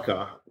Peter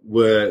Drucker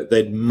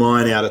they'd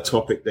mine out a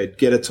topic. They'd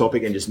get a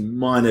topic and just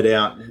mine it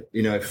out,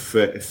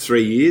 for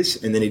 3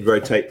 years, and then he'd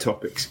rotate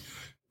topics.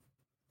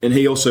 And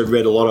he also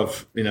read a lot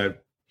of,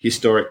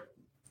 historic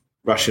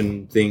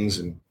Russian things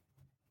and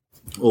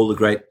all the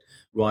great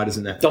writers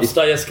in that.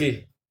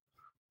 Dostoevsky.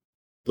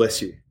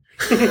 Bless you.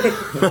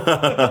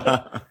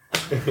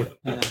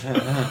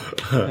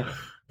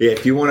 Yeah,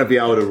 if you want to be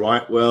able to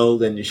write well,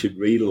 then you should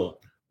read a lot.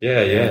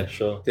 Yeah,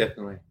 sure.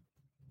 Definitely.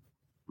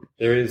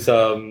 There is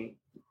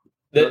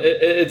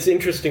it's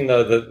interesting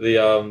though that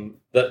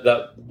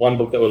that one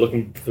book that we're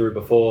looking through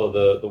before,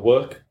 the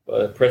work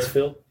by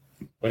Pressfield,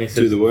 when he says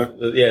Do the work.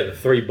 The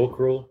 3 book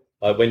rule.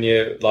 Like when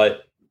you're like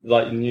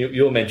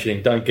you're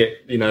mentioning, don't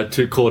get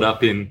too caught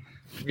up in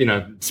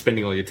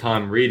spending all your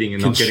time reading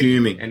and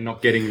consuming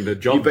not getting the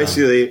job.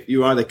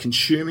 You're either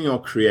consuming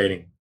or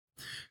creating.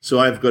 So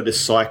I've got a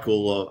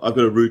cycle, or I've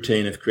got a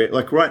routine of create.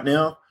 Like right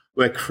now,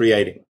 we're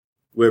creating.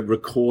 We're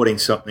recording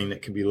something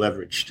that can be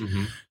leveraged.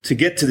 Mm-hmm. To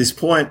get to this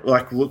point,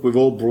 like, look, we've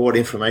all brought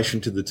information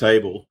to the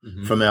table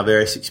from our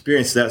various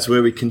experiences. That's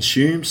where we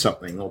consume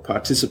something or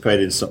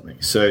participate in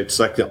something. So it's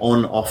like the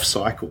on-off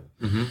cycle.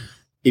 Mm-hmm.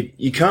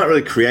 You can't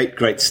really create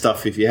great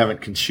stuff if you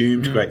haven't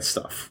consumed great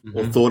stuff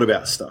or thought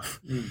about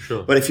stuff.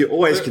 Sure. But if you're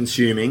always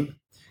consuming,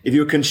 if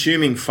you're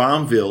consuming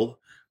Farmville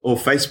or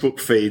Facebook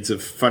feeds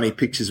of funny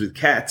pictures with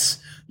cats,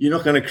 you're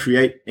not going to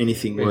create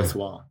anything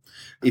worthwhile.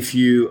 If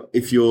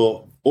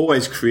you're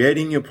always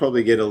creating, you'll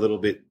probably get a little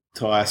bit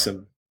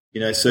tiresome.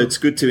 So it's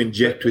good to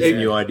inject with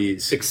new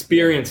ideas.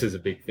 Experience is a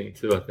big thing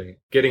too, I think.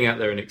 Getting out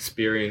there and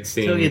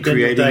experiencing,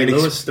 creating an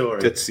Lewis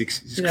story. That's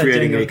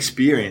creating an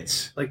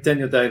experience. Like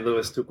Daniel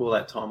Day-Lewis took all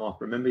that time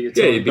off. Remember you?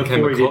 He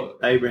became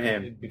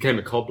Abraham. He became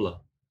a cobbler.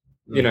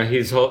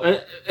 His whole.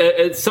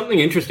 It's something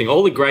interesting.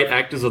 All the great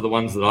actors are the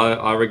ones that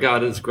I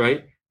regard as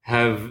great.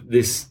 Have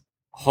this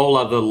whole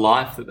other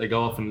life that they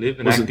go off and live.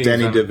 And wasn't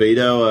Danny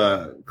DeVito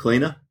a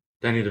cleaner?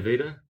 Danny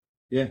DeVito?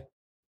 Yeah.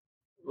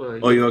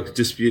 Well, you're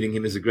disputing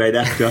him as a great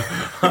actor.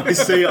 I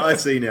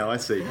see now.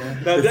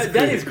 No,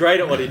 Danny's great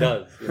at what he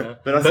does.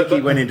 But I think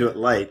he went into it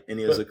late, and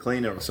he was a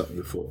cleaner or something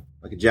before,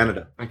 like a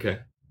janitor. Okay.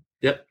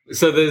 Yep.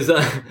 So there's,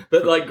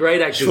 but like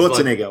great actors.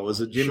 Schwarzenegger was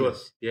a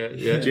gymnast.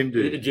 Yeah. Gym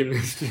dude. A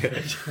gymnast.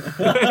 Yeah.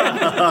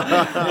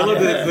 I love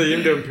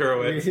him doing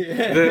pirouettes.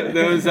 Yeah.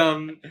 There was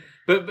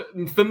but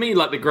for me,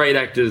 like the great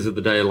actors of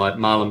the day, like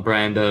Marlon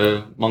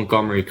Brando,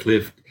 Montgomery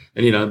Clift,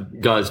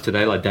 and guys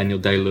today like Daniel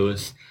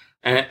Day-Lewis,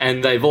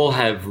 and they've all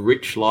have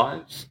rich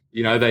lives.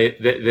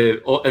 They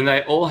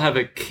all have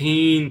a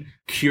keen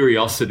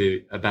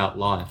curiosity about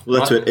life. Well,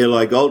 that's what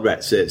Eli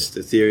Goldratt says.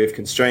 The theory of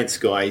constraints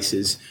guy. He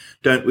says,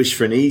 "Don't wish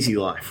for an easy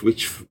life.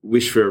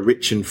 Wish for a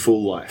rich and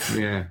full life."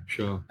 Yeah,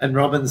 sure. And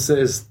Robbins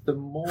says, "The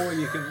more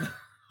you can."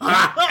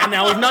 And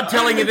I was not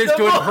telling you this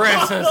to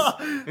impress us.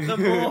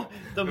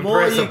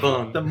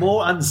 The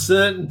more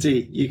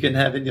uncertainty you can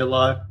have in your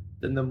life,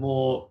 then the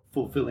more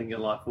fulfilling your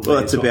life will be. Well,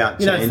 it's about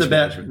it's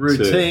about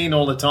routine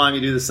all the time.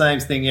 You do the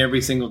same thing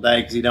every single day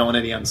because you don't want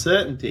any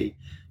uncertainty,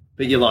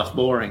 but your life's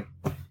boring.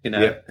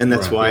 Yeah. And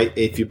that's why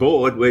if you're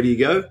bored, where do you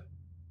go?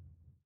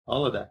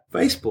 Holiday.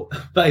 Facebook.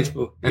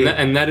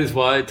 And that is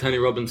why Tony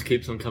Robbins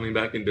keeps on coming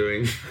back and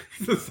doing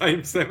the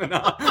same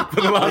seminar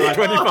for the last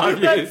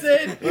 25 years.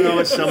 That's it.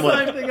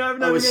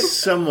 Well, I was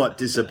somewhat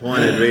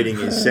disappointed reading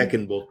his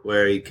second book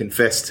where he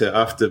confessed to,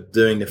 after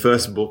doing the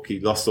first book,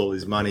 he lost all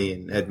his money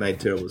and had made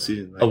terrible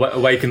decisions.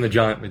 Awaken the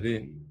Giant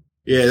Within.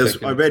 Yeah,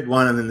 I read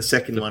one, and then the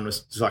second one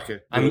was just like a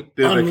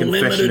bit of a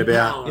confession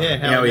about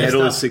how he had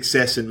all his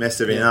success and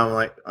messed everything up. I'm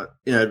like,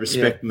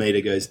 respect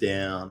meter goes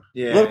down.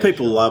 Yeah, a lot of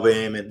people love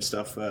him and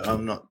stuff.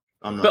 I'm not.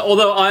 But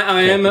although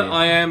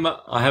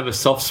I have a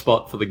soft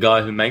spot for the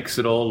guy who makes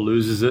it all,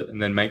 loses it,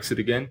 and then makes it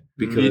again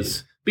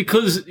because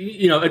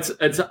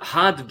it's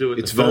hard to do it.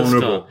 It's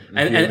vulnerable,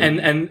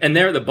 and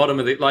they're at the bottom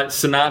of it. Like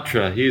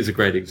Sinatra, here's a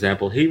great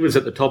example. He was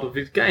at the top of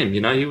his game.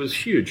 He was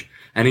huge.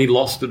 And he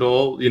lost it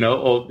all,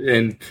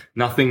 and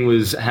nothing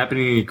was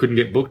happening. He couldn't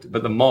get booked.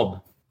 But the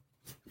Mafia,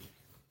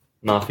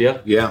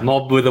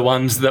 mob were the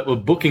ones that were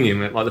booking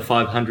him at like the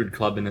 500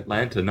 Club in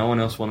Atlanta. No one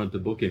else wanted to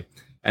book him.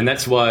 And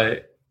that's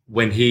why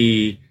when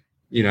he,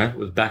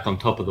 was back on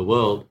top of the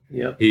world,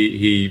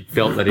 he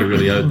felt that he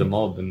really owed the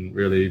mob and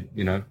really,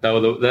 they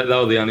were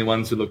the only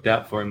ones who looked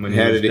out for him. When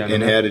how did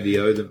he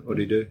owe them? What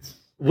did he do?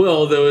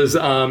 Well, there was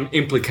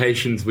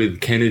implications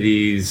with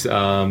Kennedy's,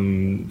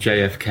 JFK's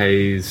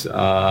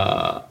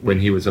when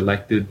he was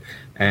elected,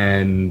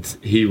 and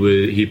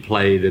he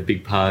played a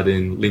big part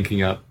in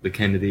linking up the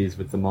Kennedys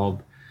with the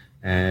mob,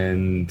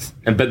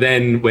 but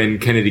then when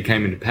Kennedy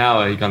came into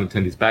power, he kind of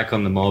turned his back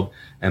on the mob,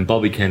 and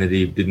Bobby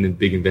Kennedy did a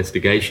big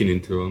investigation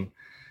into him.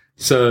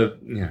 So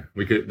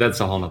that's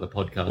a whole other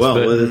podcast. Well,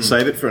 let's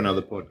save it for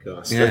another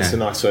podcast. Yeah. That's a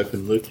nice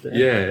open loop there.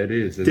 Yeah, it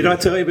is. Did I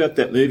tell you about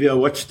that movie I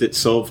watched that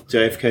solved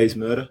JFK's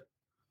murder?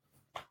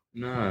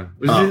 No.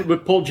 Was it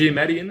with Paul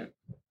Giamatti in it?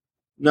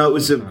 No, it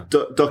was a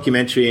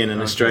documentary, and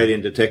an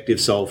Australian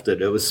detective solved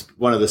it. It was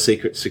one of the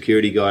secret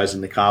security guys in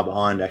the car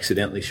behind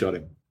accidentally shot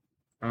him.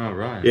 Oh,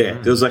 right. Yeah,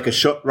 right. there was like a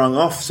shot rung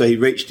off, so he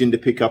reached in to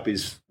pick up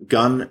his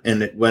gun,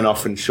 and it went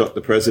off and shot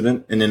the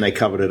president, and then they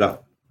covered it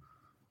up.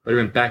 But it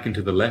went back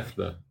into the left,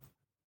 though.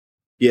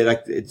 Yeah,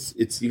 like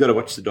it's you got to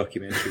watch the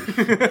documentary.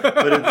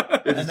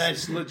 But And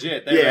that's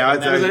legit. I'm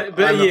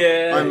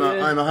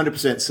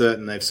 100%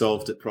 certain they've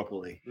solved it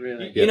properly.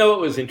 Really? You know what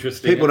was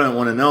interesting? People don't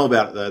want to know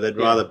about it though; they'd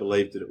rather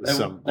believe that it was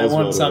some. They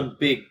want Oswald some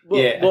big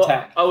Well,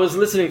 attack. I was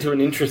listening to an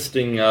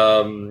interesting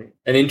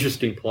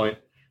point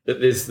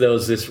that there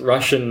was this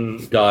Russian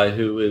guy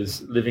who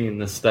was living in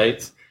the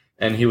States,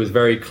 and he was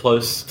very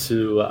close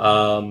to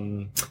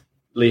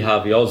Lee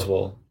Harvey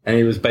Oswald, and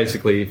he was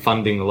basically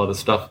funding a lot of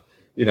stuff,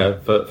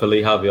 for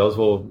Lee Harvey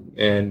Oswald,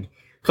 and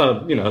kind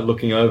of,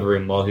 looking over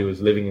him while he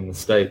was living in the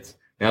States.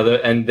 Now,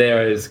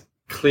 there is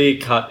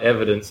clear-cut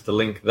evidence to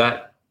link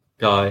that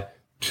guy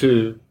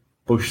to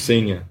Bush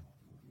Sr.,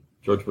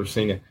 George Bush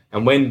Sr.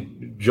 And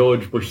when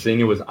George Bush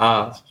Sr. was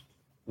asked,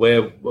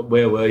 where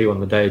were you on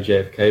the day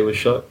JFK was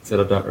shot? He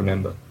said, I don't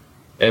remember.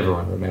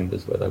 Everyone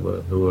remembers where they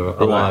were, who were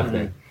alive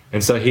then.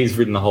 And so he's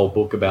written a whole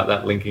book about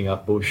that, linking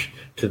up Bush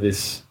to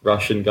this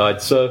Russian guy.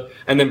 So,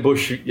 and then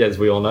Bush, as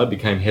we all know,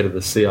 became head of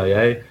the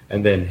CIA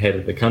and then head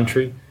of the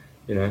country,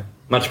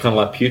 much kind of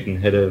like Putin,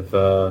 head of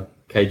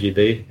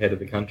KGB, head of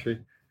the country.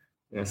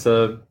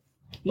 So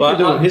You could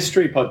do a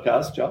history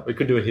podcast, Joe. we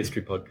could do a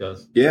history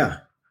podcast. Yeah.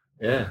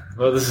 Yeah.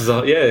 Well, this is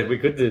we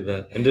could do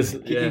that. And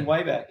just Kicking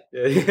way back.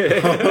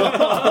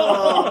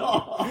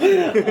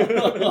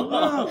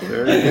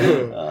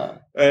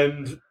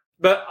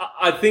 But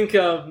I think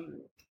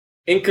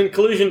in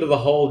conclusion to the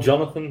whole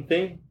Jonathan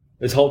thing,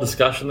 this whole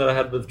discussion that I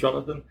had with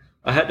Jonathan,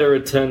 I had to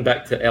return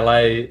back to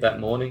LA that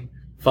morning,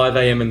 5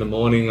 a.m. in the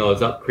morning. I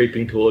was up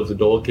creeping towards the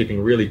door,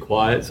 keeping really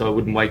quiet so I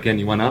wouldn't wake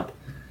anyone up.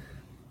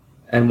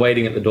 And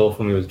waiting at the door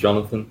for me was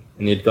Jonathan,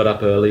 and he'd got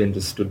up early and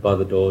just stood by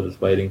the door just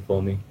waiting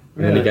for me.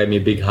 And then he gave me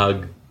a big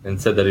hug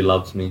and said that he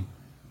loves me,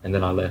 and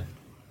then I left.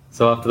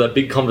 So after that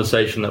big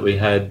conversation that we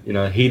had,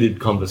 heated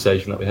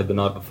conversation that we had the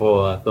night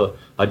before, I thought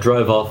I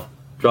drove off,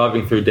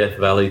 driving through Death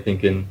Valley,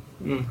 thinking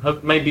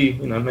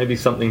maybe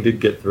something did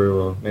get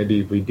through, or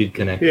maybe we did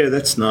connect. Yeah,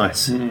 that's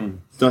nice.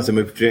 It's nice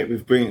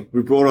that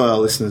we brought all our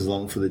listeners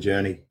along for the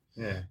journey.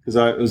 Yeah, because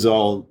it was a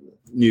whole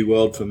new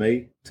world for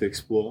me to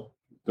explore.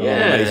 The whole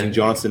amazing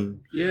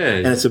Jonathan. Yeah,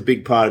 and it's a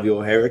big part of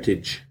your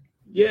heritage.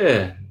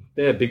 Yeah,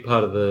 a big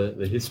part of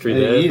the history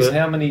there.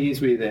 How many years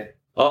were you there?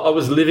 I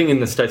was living in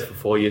the States for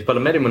 4 years, but I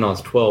met him when I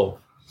was 12.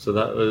 So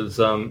that was,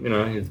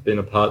 he's been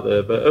a part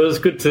there. But it was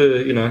good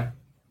to,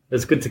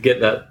 it's good to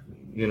get that,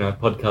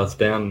 podcast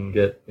down and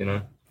get,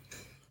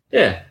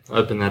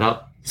 open that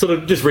up. Sort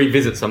of just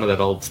revisit some of that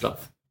old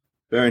stuff.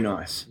 Very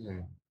nice.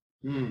 Yeah.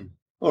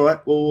 All right.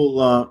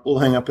 Well, we'll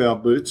hang up our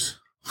boots.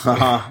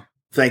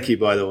 Thank you,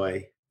 by the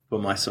way, for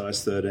my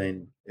size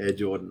 13 Air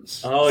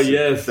Jordans. Oh,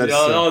 yes. Nice.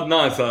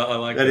 I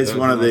like that. That's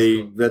one of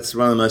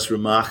the most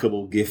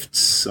remarkable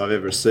gifts I've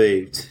ever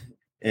received.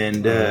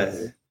 And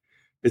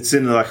it's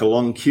in like a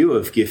long queue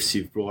of gifts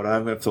you've brought.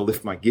 I'm going to have to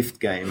lift my gift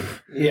game.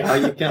 Yeah,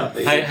 you can't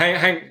be.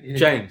 Hey,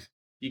 James,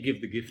 you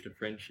give the gift of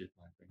friendship,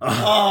 I think.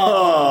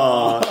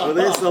 Oh, well,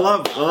 there's the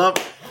love.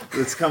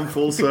 Let's come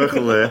full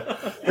circle there.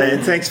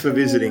 And thanks for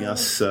visiting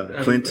us,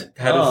 Clint.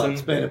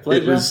 It's been a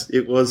pleasure.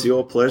 It was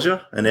your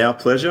pleasure and our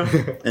pleasure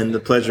and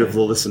the pleasure of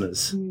the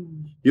listeners.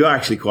 You are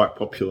actually quite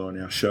popular on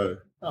our show.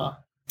 Oh,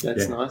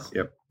 that's nice.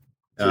 Yep.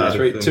 Two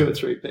or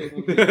three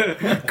people.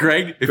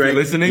 Greg, if you're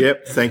listening,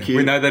 yep, thank you.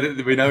 We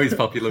know he's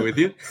popular with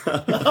you.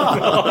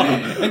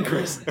 And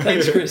Chris.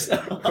 Thanks, Chris.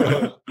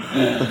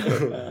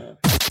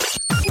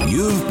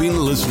 You've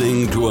been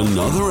listening to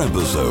another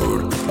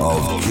episode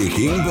of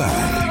Kicking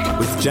Back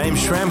with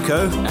James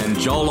Schramko and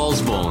Joel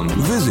Osborne.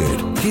 Visit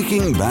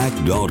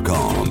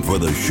kickingback.com for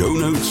the show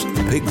notes,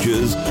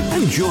 pictures,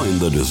 and join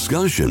the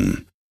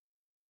discussion.